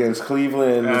 Against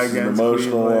Cleveland, this is an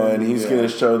emotional one. He's going to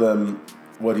show them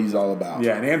what he's all about.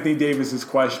 Yeah, and Anthony Davis is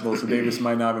questionable, so Davis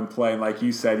might not even play. And like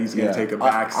you said, he's going to take a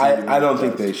back seat. I don't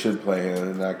think they should play him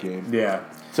in that game. Yeah.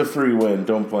 It's a free win.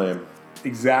 Don't play him.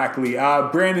 Exactly.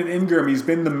 Brandon Ingram, he's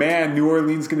been the man. New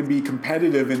Orleans going to be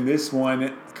competitive in this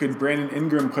one. Could Brandon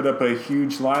Ingram put up a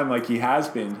huge line like he has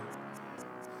been?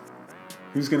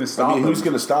 Who's going to stop him? Who's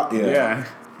going to stop? Yeah.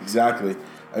 Exactly.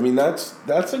 I mean, that's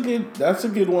a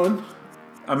good one.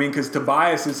 I mean, because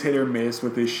Tobias is hit or miss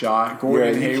with his shot.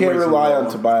 Gordon you Hayward's can't rely on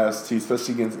Tobias, too,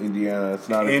 especially against Indiana. It's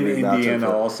not a great matchup. Indiana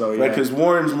also, yeah. Because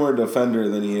Warren's more a defender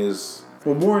than he is.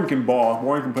 Well, Warren can ball.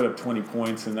 Warren can put up 20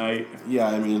 points a night. Yeah,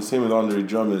 I mean, same with Andre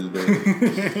Drummond. But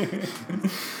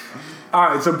all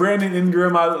right, so Brandon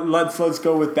Ingram, let's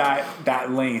go with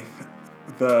that length,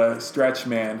 the stretch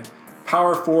man.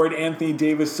 Power forward Anthony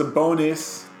Davis,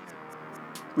 Sabonis.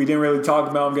 We didn't really talk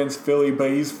about him against Philly, but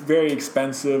he's very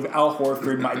expensive. Al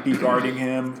Horford might be guarding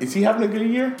him. Is he having a good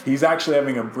year? He's actually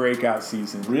having a breakout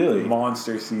season. Really?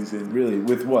 Monster season. Really?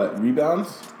 With what?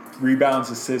 Rebounds? Rebounds,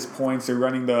 assists, points. They're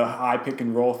running the high pick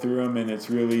and roll through him, and it's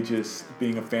really just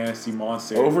being a fantasy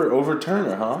monster. Over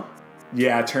Turner, huh?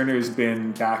 Yeah, Turner's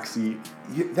been backseat.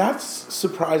 Yeah, that's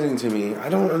surprising to me. I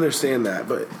don't understand that,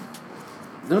 but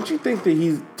don't you think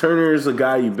that Turner is the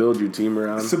guy you build your team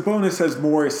around? Sabonis has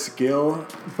more skill,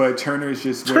 but Turner's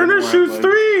just Turner shoots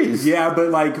threes. Yeah,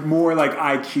 but like more like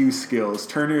IQ skills.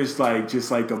 Turner's like just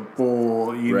like a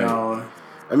bull, you know.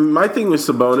 I mean, my thing with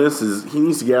Sabonis is he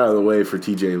needs to get out of the way for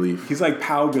TJ Leaf. He's like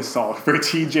Pau Gasol for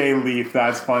TJ Leaf.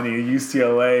 That's funny.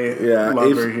 UCLA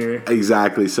lover here.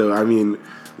 Exactly. So, I mean,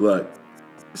 look,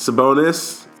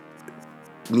 Sabonis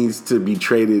needs to be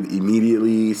traded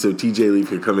immediately so TJ Leaf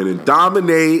can come in and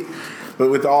dominate. But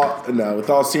with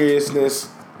all seriousness,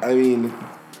 I mean,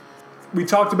 we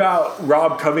talked about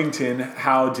Rob Covington,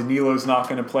 how Danilo's not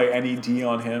going to play any D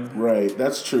on him. Right,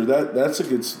 that's true. That's a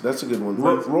good one.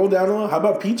 Roll down a little. How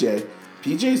about PJ?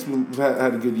 PJ's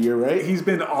had a good year, right? He's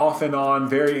been off and on,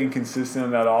 very inconsistent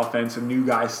in that offense. A new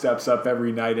guy steps up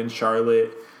every night in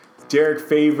Charlotte. Derek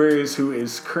Favors, who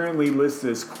is currently listed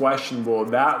as questionable,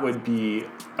 that would be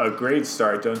a great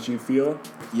start, don't you feel?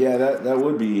 Yeah, that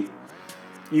would be.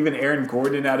 Even Aaron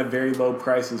Gordon at a very low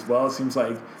price as well. It seems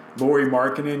like Lauri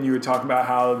Markkanen, you were talking about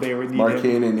how they would need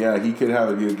Markkanen, yeah, he could have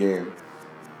a good game.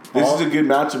 This is a good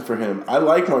matchup for him. I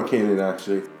like Markkanen,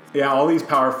 actually. Yeah, all these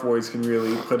power forwards can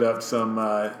really put up some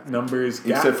numbers.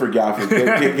 Except for Gafford.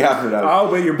 Get Gafford out.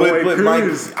 Oh, but your boy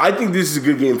Kuz. I think this is a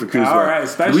good game for Kuzma. All right,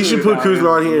 especially we should put Kuzma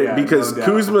on here because no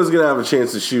Kuzma is going to have a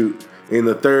chance to shoot in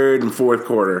the third and fourth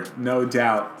quarter. No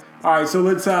doubt. All right, so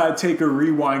let's take a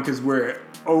rewind because we're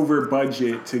over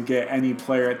budget to get any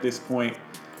player at this point.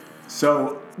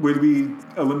 So would we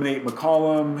eliminate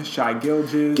McCollum, Shai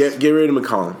Gilgeous? Get rid of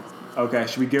McCollum. Okay,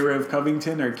 should we get rid of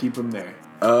Covington or keep him there?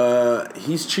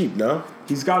 He's cheap, no?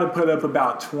 He's got to put up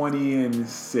about 20 and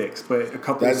 6, but a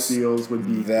couple of steals would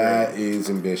be That great. Is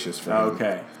ambitious for him.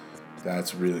 Okay.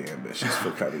 That's really ambitious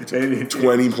for Covington.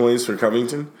 20 points for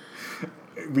Covington?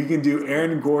 We can do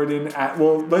Aaron Gordon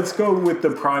let's go with the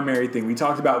primary thing. We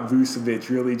talked about Vucevic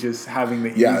really just having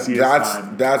the easiest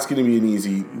time. That's going to be an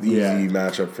easy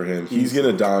matchup for him. He's going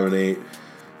to dominate.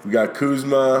 We got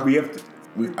Kuzma.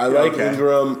 I like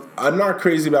Ingram. I'm not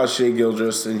crazy about Shai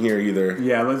Gilgeous in here either.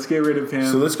 Yeah, let's get rid of him.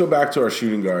 So let's go back to our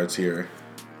shooting guards here.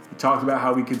 We talked about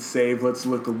how we could save. Let's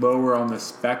look lower on the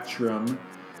spectrum.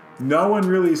 No one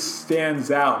really stands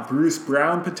out. Bruce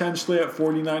Brown potentially at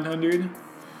 4,900.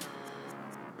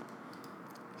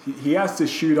 He has to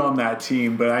shoot on that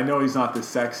team, but I know he's not the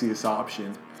sexiest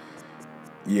option.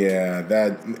 Yeah,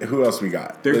 who else we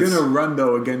got? They're going to run,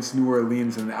 though, against New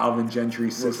Orleans in the Alvin Gentry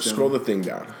system. Scroll the thing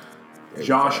down.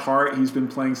 Josh Hart, he's been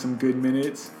playing some good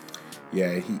minutes.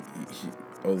 Yeah,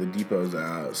 Oladipo's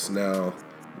out. Snell,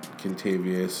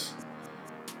 Kentavious.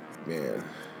 Man.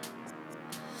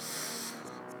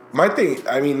 My thing,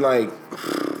 I mean, like,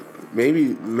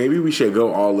 maybe we should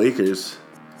go all Lakers.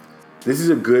 This is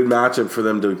a good matchup for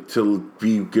them to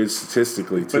be good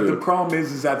statistically, too. But the problem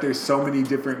is that there's so many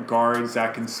different guards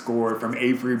that can score, from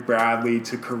Avery Bradley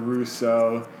to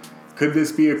Caruso. Could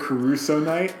this be a Caruso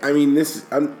night? I mean,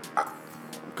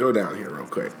 go down here real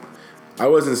quick. I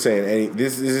wasn't saying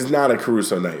this is not a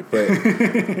Caruso night, but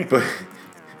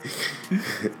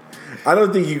I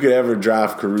don't think you could ever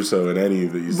draft Caruso in any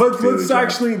of these. But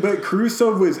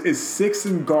Caruso is sixth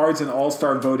in guards in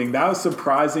All-Star voting. That was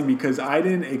surprising because I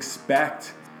didn't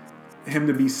expect him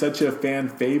to be such a fan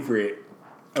favorite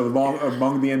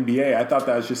among the NBA. I thought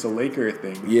that was just a Laker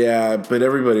thing. Yeah, but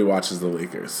everybody watches the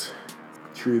Lakers.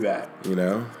 True that. You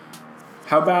know?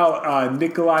 How about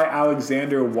Nikolai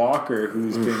Alexander-Walker,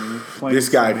 who's been playing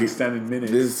some extended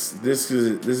minutes? This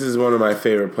is one of my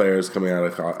favorite players coming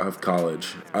out of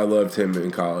college. I loved him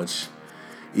in college.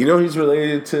 You know he's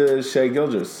related to Shai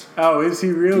Gilgeous. Oh, is he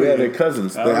really? Yeah, they're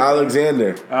cousins. The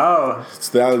Alexander. Oh. It's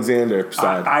the Alexander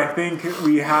side. I think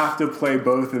we have to play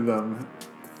both of them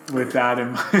with that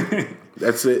in mind.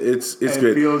 That's it. It's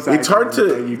good.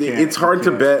 It's hard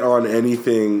to bet on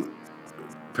anything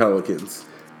Pelicans.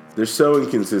 They're so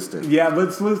inconsistent. Yeah,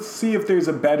 let's see if there's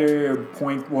a better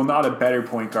point. Well, not a better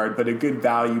point guard, but a good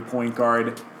value point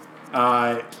guard.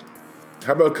 How's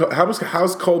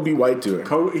Colby White doing?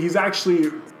 He's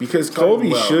actually because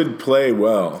Colby should play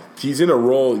well. He's in a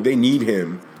role. They need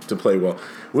him to play well.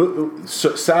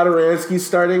 Satoransky's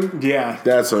starting? Yeah.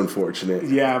 That's unfortunate.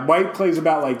 Yeah, White plays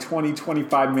about like 20,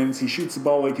 25 minutes. He shoots the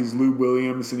ball like he's Lou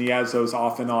Williams, and he has those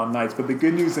off and on nights. But the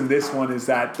good news in this one is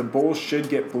that the Bulls should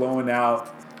get blown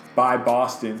out by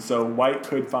Boston, so White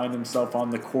could find himself on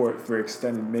the court for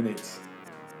extended minutes.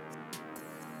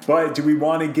 But do we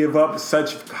want to give up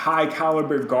such high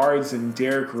caliber guards in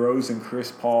Derrick Rose and Chris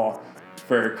Paul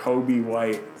for Kobe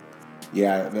White?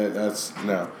 Yeah, that's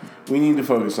no. We need to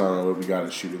focus on what we got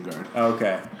at shooting guard.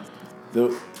 Okay.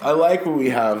 I like what we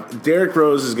have. Derrick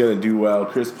Rose is going to do well.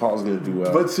 Chris Paul's going to do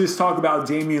well. Let's just talk about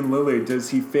Damian Lillard. Does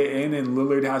he fit in? And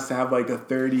Lillard has to have like a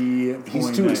 30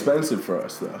 He's too expensive for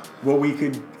us, though. Well, we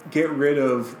could get rid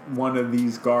of one of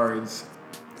these guards.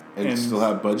 And still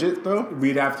have budget, though?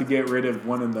 We'd have to get rid of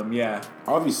one of them, yeah.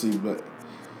 Obviously, but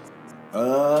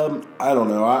I don't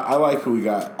know. I like who we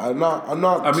got. I'm not. I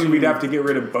mean, we'd have to get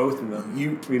rid of both of them.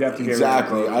 We'd have to get rid of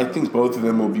both. I think both of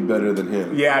them will be better than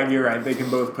him. Yeah, you're right. They can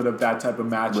both put up that type of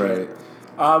matchup.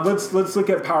 Right. Let's look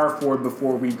at power forward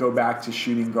before we go back to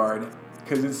shooting guard,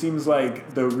 because it seems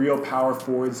like the real power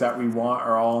forwards that we want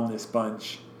are all in this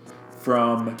bunch.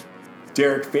 From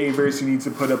Derek Favors, who needs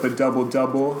to put up a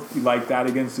double-double. You like that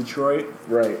against Detroit?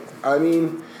 Right. I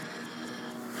mean,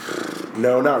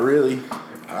 no, not really.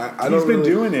 He's been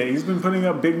doing it. He's been putting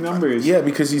up big numbers. Yeah,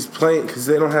 because he's playing. Because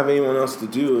they don't have anyone else to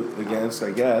do it against,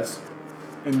 I guess.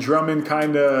 And Drummond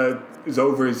kind of is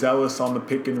overzealous on the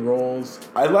pick and rolls.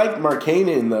 I like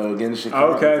Markkanen though against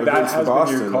Chicago. Okay, that has been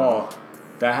your call.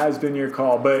 That has been your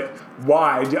call. But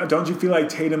why? Don't you feel like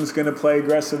Tatum's going to play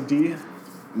aggressive D?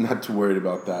 Not too worried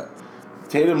about that.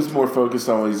 Tatum's more focused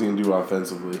on what he's going to do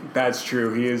offensively. That's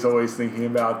true. He is always thinking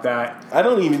about that. I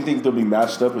don't even think they'll be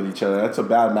matched up with each other. That's a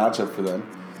bad matchup for them.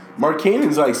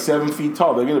 Markkanen's like 7 feet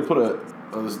tall. They're going to put a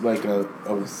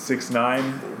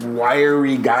 6'9"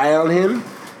 wiry guy on him.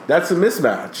 That's a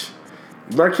mismatch.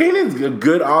 Markkanen's a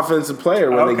good offensive player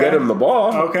when they get him the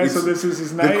ball. Okay, so this is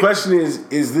his night. The question is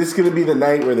this going to be the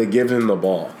night where they give him the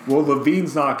ball? Well,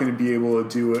 Levine's not going to be able to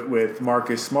do it with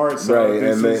Marcus Smart. So right,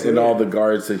 and all the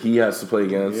guards that he has to play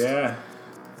against. Yeah.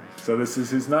 So this is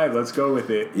his night. Let's go with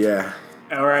it. Yeah.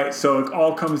 All right, so it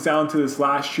all comes down to this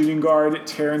last shooting guard,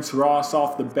 Terrence Ross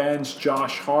off the bench,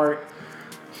 Josh Hart.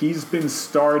 He's been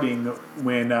starting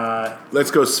when... Let's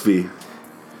go Svi.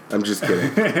 I'm just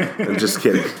kidding.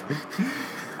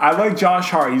 I like Josh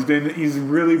Hart. He's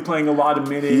really playing a lot of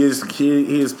minutes.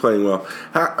 He is playing well.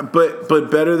 But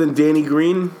better than Danny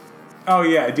Green? Oh,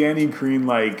 yeah. Danny Green,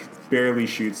 barely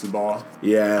shoots the ball.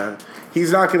 Yeah.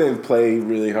 He's not going to play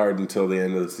really hard until the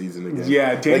end of the season again.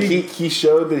 Yeah, he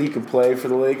showed that he could play for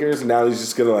the Lakers, and now he's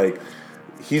just going to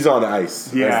he's on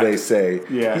ice, as they say.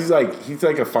 Yeah. He's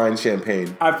like a fine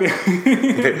champagne. I feel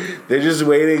they're just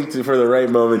waiting for the right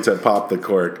moment to pop the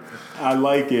cork. I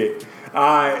like it.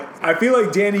 I feel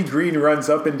like Danny Green runs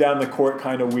up and down the court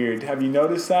kind of weird. Have you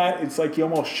noticed that? It's like he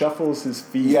almost shuffles his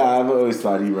feet. Yeah, I've always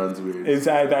thought he runs weird. Is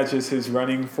that's just his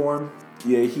running form?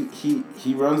 Yeah,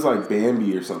 he runs like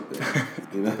Bambi or something.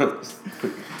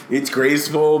 It's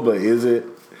graceful, but is it?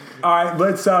 All right,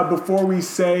 let's before we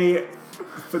say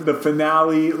the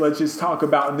finale, let's just talk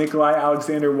about Nikolai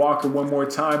Alexander-Walker one more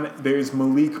time. There's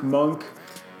Malik Monk,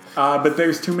 but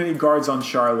there's too many guards on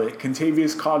Charlotte.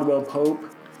 Contavious Caldwell-Pope.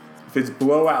 If it's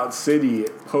blowout city,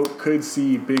 Pope could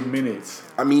see big minutes.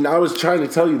 I mean, I was trying to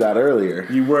tell you that earlier.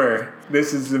 You were.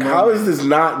 This is the moment. How is this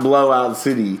not blowout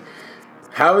city?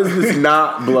 How is this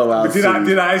not blowout city?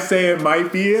 Did I say it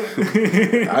might be?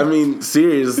 I mean,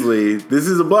 seriously, this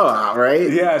is a blowout,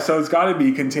 right? Yeah, so it's got to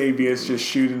be Contavious just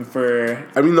shooting for...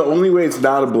 I mean, the only way it's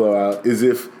not a blowout is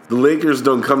if the Lakers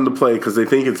don't come to play because they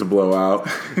think it's a blowout,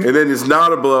 and then it's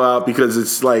not a blowout because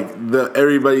it's like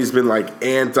everybody's been like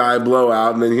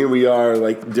anti-blowout, and then here we are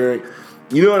like during.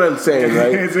 You know what I'm saying,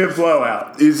 right? It's a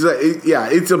blowout.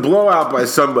 It's a blowout by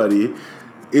somebody.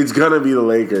 It's gonna be the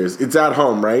Lakers. It's at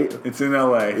home, right? It's in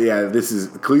LA. Yeah, this is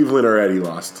Cleveland already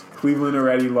lost. Cleveland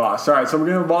already lost. All right, so we're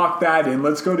gonna lock that in.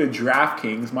 Let's go to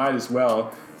DraftKings. Might as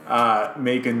well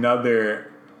make another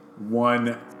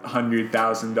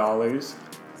 $100,000.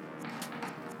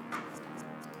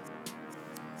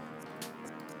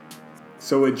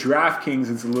 So with DraftKings,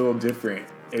 it's a little different.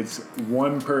 It's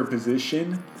one per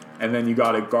position, and then you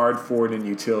got a guard, forward, and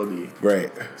utility. Right.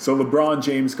 So LeBron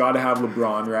James, got to have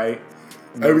LeBron, right?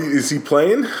 I mean, is he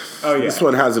playing? Oh, yeah. This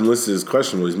one has him listed as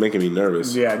questionable. He's making me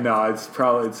nervous. Yeah, no, it's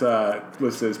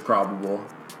listed as probable.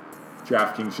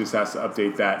 DraftKings just has to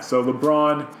update that. So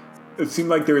LeBron, it seemed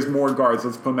like there was more guards.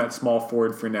 Let's put him at small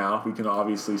forward for now. We can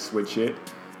obviously switch it.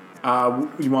 You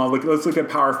want to look? Let's look at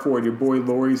power forward. Your boy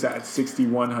Lauri's at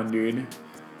 6,100,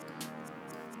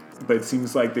 but it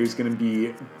seems like there's going to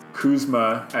be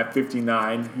Kuzma at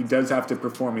 59. He does have to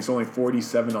perform. He's only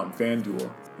 47 on FanDuel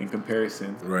in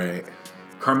comparison. Right.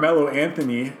 Carmelo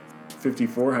Anthony,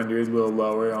 5,400, a little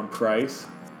lower on price.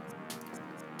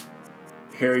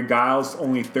 Harry Giles,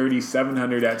 only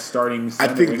 3,700 at starting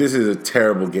center. I think this is a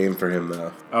terrible game for him,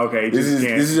 though. Okay, this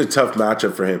is a tough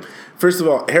matchup for him. First of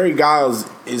all, Harry Giles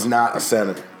is not a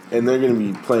center, and they're going to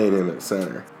be playing him at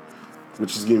center,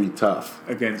 which is going to be tough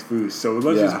against Vooch. So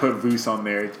let's just put Vooch on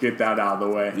there to get that out of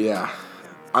the way. Yeah,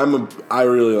 I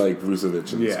really like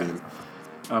Vucevic in this game.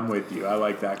 I'm with you. I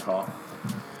like that call.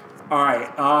 All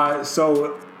right,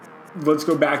 so let's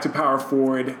go back to power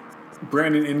forward.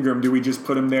 Brandon Ingram, do we just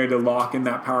put him there to lock in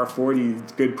that power forward? He's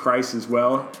good price as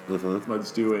well. Mm-hmm. Let's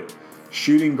do it.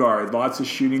 Shooting guard, lots of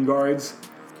shooting guards.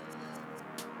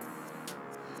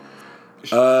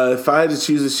 If I had to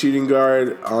choose a shooting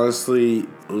guard, honestly,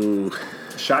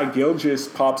 Shai Gilgeous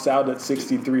pops out at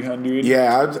 6,300.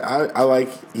 Yeah, I like.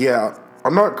 Yeah,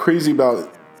 I'm not crazy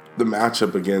about the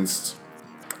matchup against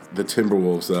the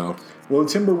Timberwolves, though. Well,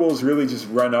 the Timberwolves really just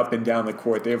run up and down the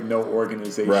court. They have no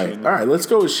organization. Right. All right, let's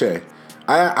go with Shai.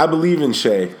 I believe in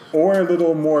Shai. Or a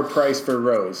little more price for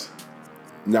Rose.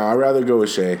 No, I'd rather go with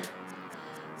Shai.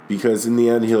 Because in the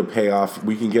end, he'll pay off.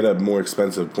 We can get a more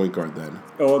expensive point guard then.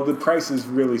 Oh, the price is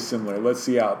really similar. Let's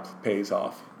see how it pays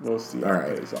off. We'll see how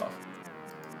it pays off.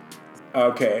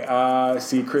 Okay.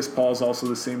 See, Chris Paul's also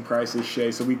the same price as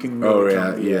Shai, so we can...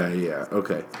 Yeah.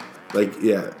 Okay.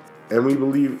 And we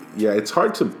believe... Yeah, it's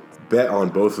hard to bet on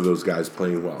both of those guys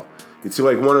playing well. It's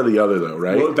like one or the other, though,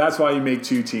 right? Well, that's why you make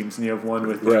two teams, and you have one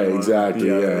with... Right, exactly.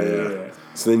 Yeah.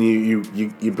 So then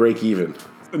you break even.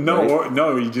 No,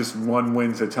 right? You just one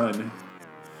wins a ton.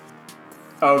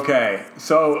 Okay,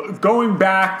 so going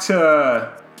back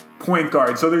to point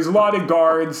guard. So there's a lot of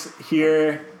guards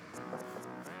here.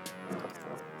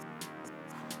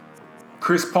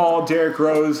 Chris Paul, Derrick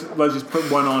Rose. Let's just put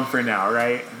one on for now,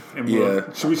 right? And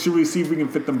should we see if we can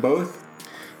fit them both?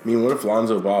 I mean, what if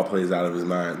Lonzo Ball plays out of his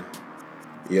mind?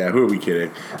 Yeah, who are we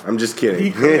kidding? I'm just kidding.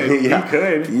 He could. Yeah. He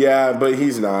could. Yeah, but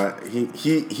he's not.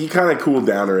 He kind of cooled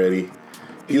down already.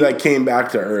 He came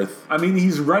back to earth. I mean,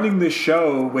 he's running the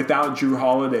show without Drew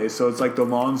Holiday, so it's like the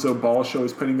Lonzo Ball show.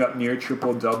 He's putting up near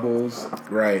triple doubles.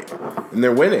 Right, and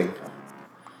they're winning.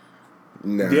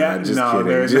 Just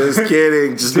kidding. Just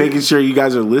kidding. Just making sure you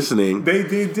guys are listening. They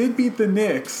did beat the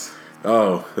Knicks.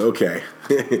 Oh, okay.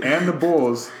 And the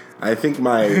Bulls. I think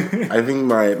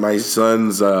my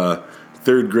son's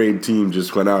third grade team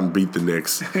just went out and beat the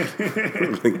Knicks.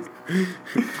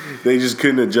 They just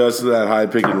couldn't adjust to that high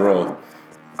pick and roll.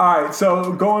 All right,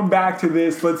 so going back to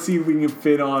this, let's see if we can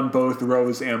fit on both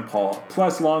Rose and Paul.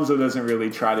 Plus, Lonzo doesn't really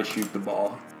try to shoot the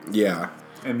ball. Yeah.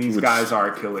 And these guys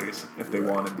are killers if they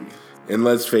want to be. And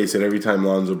let's face it, every time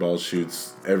Lonzo Ball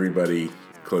shoots, everybody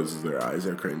closes their eyes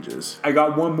or cringes. I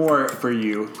got one more for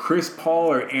you. Chris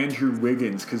Paul or Andrew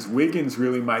Wiggins? Because Wiggins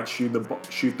really might shoot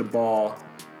the ball.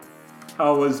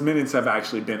 Oh, his minutes have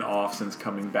actually been off since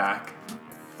coming back.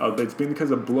 Oh, but it's been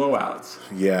because of blowouts.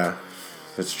 Yeah.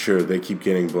 That's true. They keep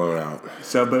getting blown out.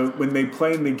 So, but when they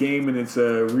play in the game and it's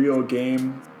a real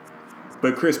game,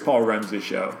 but Chris Paul runs the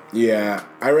show. Yeah,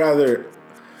 I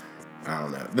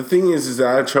don't know. The thing is that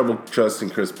I have trouble trusting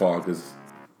Chris Paul because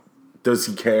does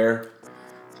he care?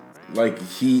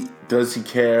 Does he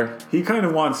care? He kind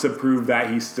of wants to prove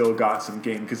that he's still got some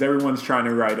game because everyone's trying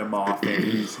to write him off and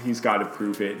he's got to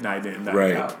prove it night in,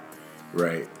 night out.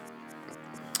 Right.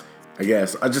 I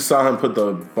guess. I just saw him put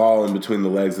the ball in between the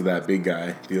legs of that big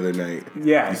guy the other night.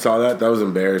 Yeah. You saw that? That was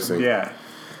embarrassing. Yeah.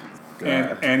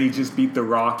 And he just beat the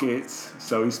Rockets,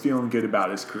 so he's feeling good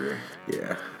about his career.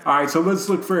 Yeah. All right, so let's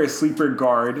look for a sleeper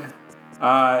guard.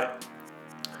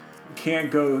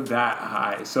 Can't go that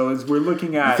high. So as we're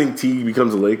looking at... You think T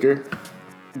becomes a Laker?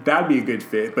 That'd be a good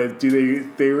fit, but they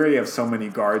already have so many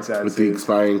guards as with the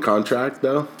expiring contract,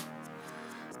 though?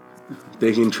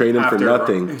 They can trade him for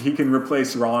nothing. He can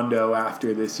replace Rondo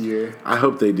after this year. I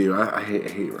hope they do. I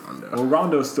hate Rondo. Well,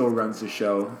 Rondo still runs the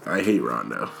show. I hate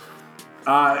Rondo.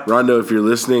 Rondo, if you're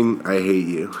listening, I hate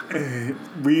you.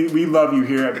 We love you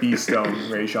here at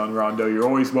B-Stone, Rajon Rondo. You're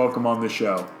always welcome on the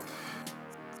show.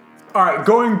 All right,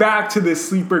 going back to the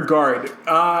sleeper guard.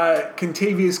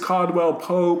 Kentavious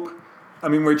Caldwell-Pope. I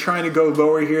mean, we're trying to go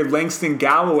lower here. Langston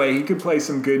Galloway, he could play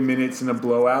some good minutes in a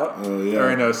blowout. Oh, yeah.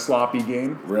 Or in a sloppy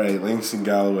game. Right, Langston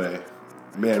Galloway.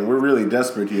 Man, we're really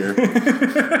desperate here.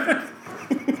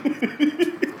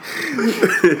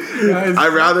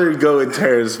 I'd rather go with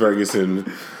Terrence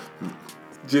Ferguson.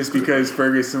 Just because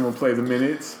Ferguson will play the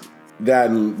minutes? That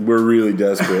and we're really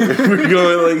desperate. We're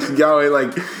going like Galloway,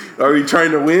 like, are we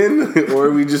trying to win or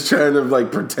are we just trying to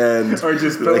like pretend? Or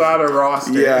just fill out a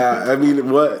roster? Yeah, I mean,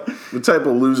 what type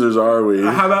of losers are we?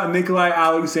 How about Nikolai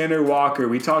Alexander-Walker?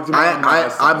 We talked about him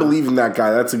last I time. believe in that guy.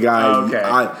 That's a guy.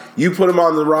 Okay. You put him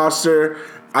on the roster,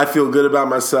 I feel good about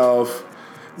myself.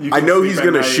 I know he's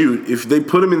going to shoot. If they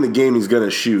put him in the game, he's going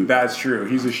to shoot. That's true.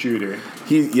 He's a shooter.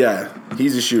 He's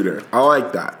a shooter. I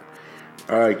like that.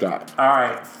 All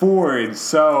right, forward.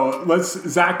 So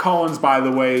Zach Collins, by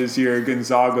the way, is your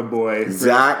Gonzaga boy.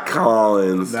 Zach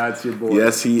Collins. That's your boy.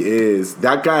 Yes, he is.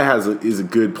 That guy is a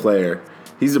good player.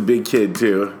 He's a big kid,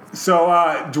 too. So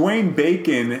Dwayne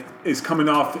Bacon is coming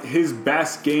off his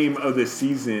best game of the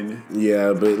season.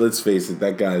 Yeah, but let's face it,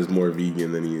 that guy is more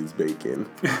vegan than he is bacon.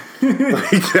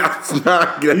 Like, that's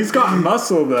not good. He's got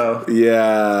muscle, though.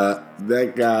 Yeah,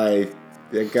 that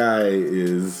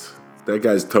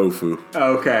guy's tofu.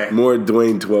 Okay. More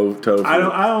Dwayne tofu. I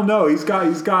don't know. He's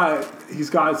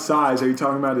got size. Are you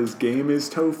talking about his game is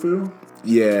tofu?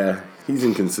 Yeah, he's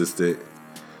inconsistent.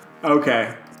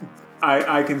 Okay.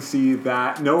 I can see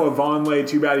that. Noah Vonleh,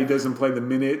 too bad he doesn't play the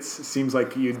minutes. Seems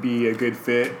like he'd be a good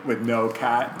fit with no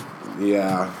Cat.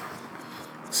 Yeah.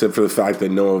 Except for the fact that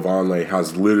Noah Vonleh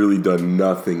has literally done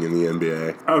nothing in the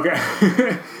NBA. Okay.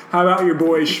 How about your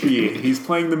boy Shvee? He's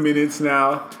playing the minutes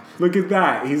now. Look at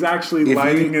that. He's actually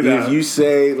lighting it up. If you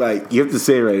say, like, you have to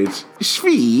say it right. It's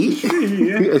Shvee.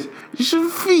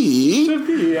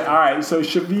 Shvee. All right, so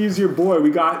Shvee is your boy.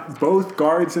 We got both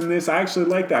guards in this. I actually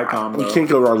like that combo. You can't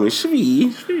go wrong with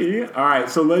Shvee. All right,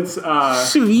 so let's...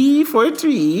 Shvee for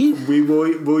 3.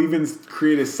 We'll even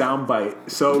create a sound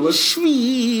bite. So let's...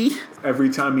 Shvee.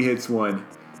 Every time he hits one.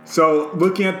 So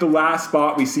looking at the last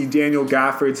spot, we see Daniel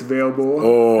Gafford's available.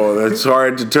 Oh, that's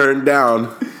hard to turn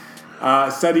down.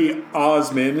 Seti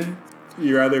Osman,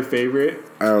 your other favorite.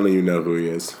 I don't even know who he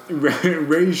is.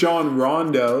 Rajon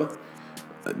Rondo.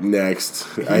 Next.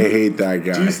 I hate that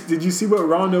guy. Did you see what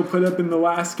Rondo put up in the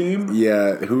last game?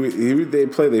 Yeah. Who they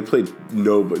play? They played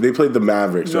nobody. They played the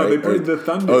Mavericks, right? No, they played the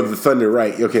Thunder. Oh, the Thunder,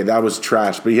 right. Okay, that was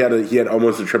trash. But he had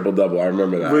almost a triple-double. I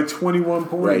remember that. With 21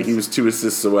 points. Right, he was 2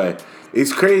 assists away.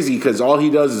 It's crazy because all he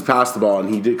does is pass the ball, and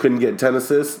he couldn't get 10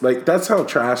 assists. Like, that's how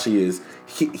trash he is.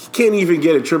 He can't even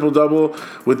get a triple-double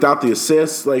without the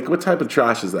assists. Like, what type of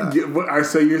trash is that? Yeah,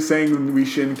 so you're saying we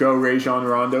shouldn't go Rajon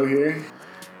Rondo here?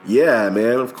 Yeah,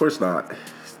 man, of course not.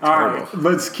 All right,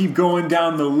 let's keep going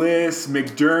down the list.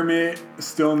 McDermott,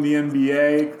 still in the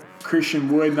NBA. Christian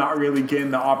Wood, not really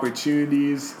getting the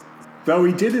opportunities. Though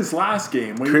he did his last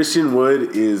game. Christian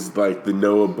Wood is like the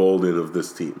Noah Bolden of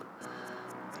this team.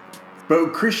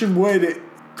 But Christian Wood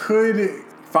could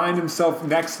find himself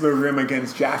next to the rim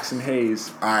against Jackson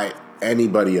Hayes.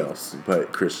 Anybody else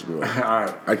but Christian Wood. All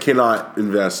right. I cannot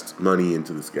invest money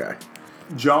into this guy.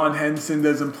 John Henson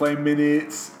doesn't play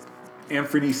minutes.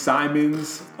 Anthony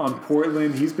Simons on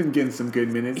Portland. He's been getting some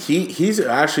good minutes. He's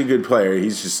actually a good player.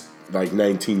 He's just like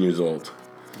 19 years old.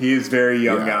 He is very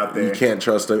young out there. You can't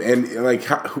trust him. And like,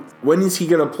 when is he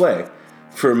going to play?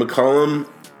 For McCollum?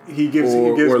 He gives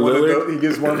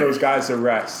one of those guys a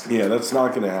rest. Yeah, that's not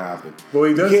going to happen. Well,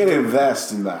 he does. You can't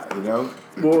invest in that, you know?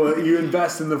 Well, you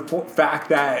invest in the fact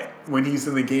that when he's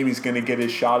in the game, he's going to get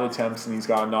his shot attempts and he's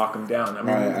got to knock them down. I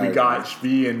mean, we got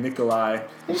Shvee and Nikolai.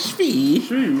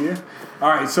 Shvee. All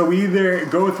right, so we either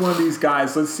go with one of these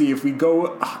guys. Let's see if we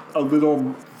go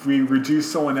we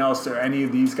reduce someone else or any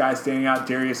of these guys standing out.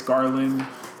 Darius Garland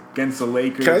against the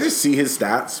Lakers. Can I just see his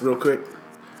stats real quick?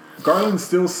 Garland's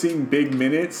still seeing big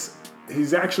minutes.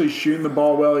 He's actually shooting the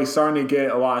ball well. He's starting to get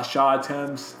a lot of shot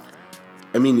attempts.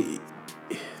 I mean,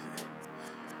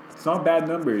 it's not bad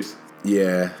numbers.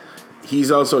 Yeah.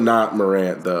 He's also not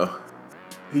Morant, though.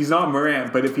 He's not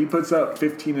Morant, but if he puts up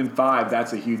 15 and 5,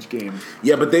 that's a huge game.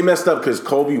 Yeah, but they messed up because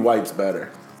Kobe White's better.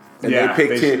 And Yeah,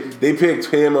 they picked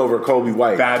him over Kobe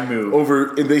White. Bad move.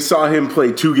 And they saw him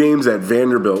play 2 games at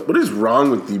Vanderbilt. What is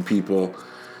wrong with you people?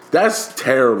 That's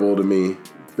terrible to me.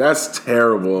 That's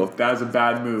terrible. That was a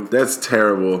bad move. That's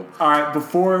terrible. All right,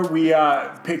 before we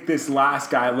pick this last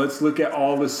guy, let's look at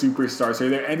all the superstars. Are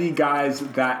there any guys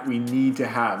that we need to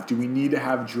have? Do we need to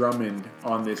have Drummond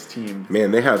on this team?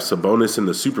 Man, they have Sabonis in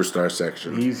the superstar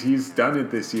section. He's done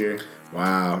it this year.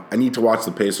 Wow. I need to watch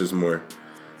the Pacers more.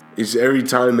 It's every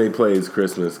time they play is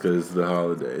Christmas because the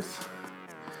holidays.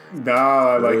 No,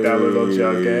 I like that little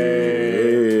joke.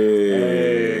 Hey.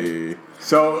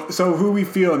 So who we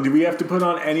feeling? Do we have to put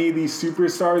on any of these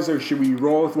superstars, or should we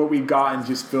roll with what we got and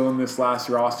just fill in this last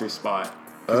roster spot?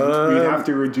 We'd have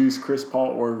to reduce Chris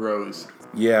Paul or Rose.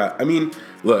 Yeah, I mean,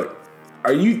 look,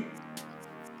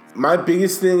 my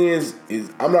biggest thing is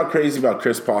I'm not crazy about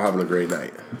Chris Paul having a great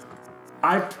night.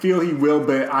 I feel he will,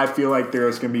 but I feel like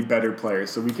there's going to be better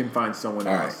players, so we can find someone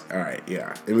else. All right,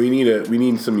 yeah, and we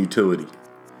need some utility.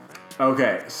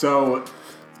 Okay, so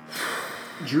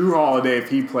Drew Holiday, if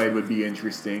he played, would be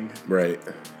interesting. Right.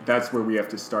 That's where we have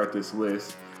to start this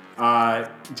list.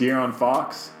 De'Aaron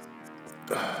Fox,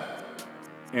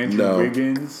 Andrew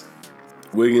Wiggins.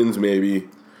 Wiggins, maybe.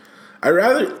 I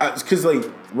rather because like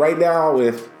right now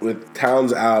with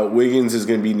Towns out, Wiggins is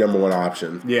going to be number 1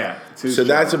 option. Yeah. So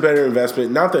that's a better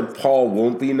investment. Not that Paul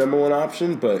won't be number 1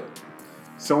 option, but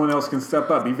someone else can step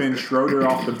up. Even Schroeder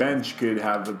off the bench could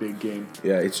have a big game.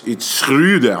 Yeah, it's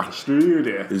Schroeder. It's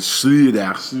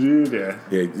Schroeder.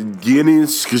 Yeah,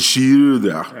 Guinness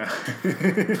Schroeder.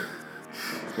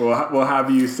 We'll have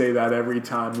you say that every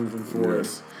time moving forward.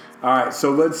 Yes. All right, so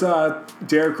let's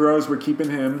Derrick Rose. We're keeping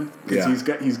him because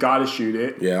he's got to shoot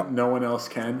it. Yeah, no one else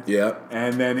can. Yeah,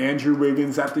 and then Andrew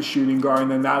Wiggins at the shooting guard, and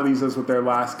then that leaves us with their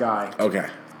last guy. Okay,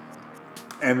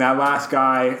 and that last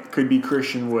guy could be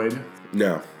Christian Wood.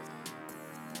 No,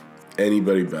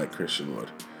 anybody but Christian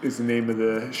Wood is the name of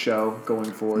the show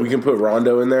going forward. We can put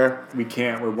Rondo in there. We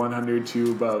can't. We're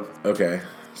 102 above. Okay,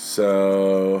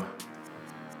 so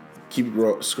keep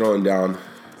scrolling down.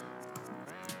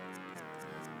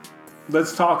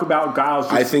 Let's talk about Giles.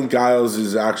 I think Giles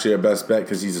is actually our best bet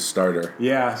because he's a starter.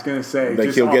 Yeah, I was going to say.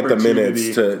 Like he'll get the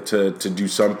minutes to do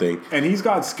something. And he's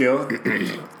got skill.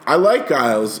 I like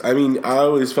Giles. I mean, I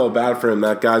always felt bad for him.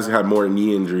 That guy's had more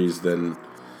knee injuries than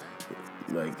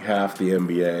like half the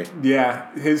NBA.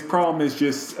 Yeah, his problem is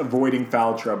just avoiding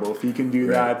foul trouble. If he can do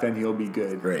that, then he'll be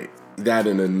good. Right. That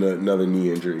and another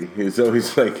knee injury. He's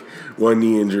always like one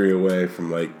knee injury away from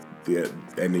like the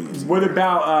ending. What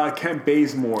about Kent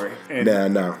Bazemore?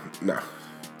 No.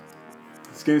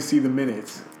 He's going to see the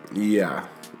minutes. Yeah.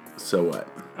 So what?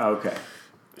 Okay.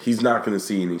 He's not going to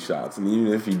see any shots. And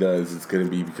even if he does, it's going to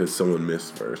be because someone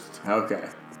missed first. Okay.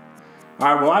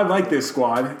 All right, well, I like this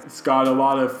squad. It's got a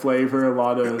lot of flavor, a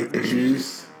lot of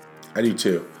juice. I do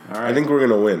too. All right. I think we're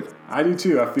going to win. I do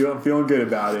too. I'm feeling good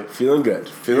about it. Feeling good.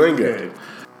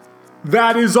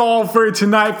 That is all for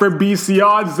tonight for BC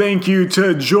Odds. Thank you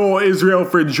to Joel Israel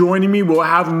for joining me. We'll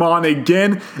have him on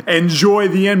again. Enjoy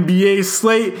the NBA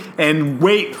slate and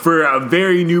wait for a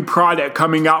very new product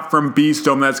coming out from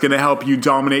Beastdome that's going to help you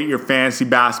dominate your fantasy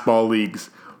basketball leagues.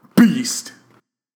 Beast.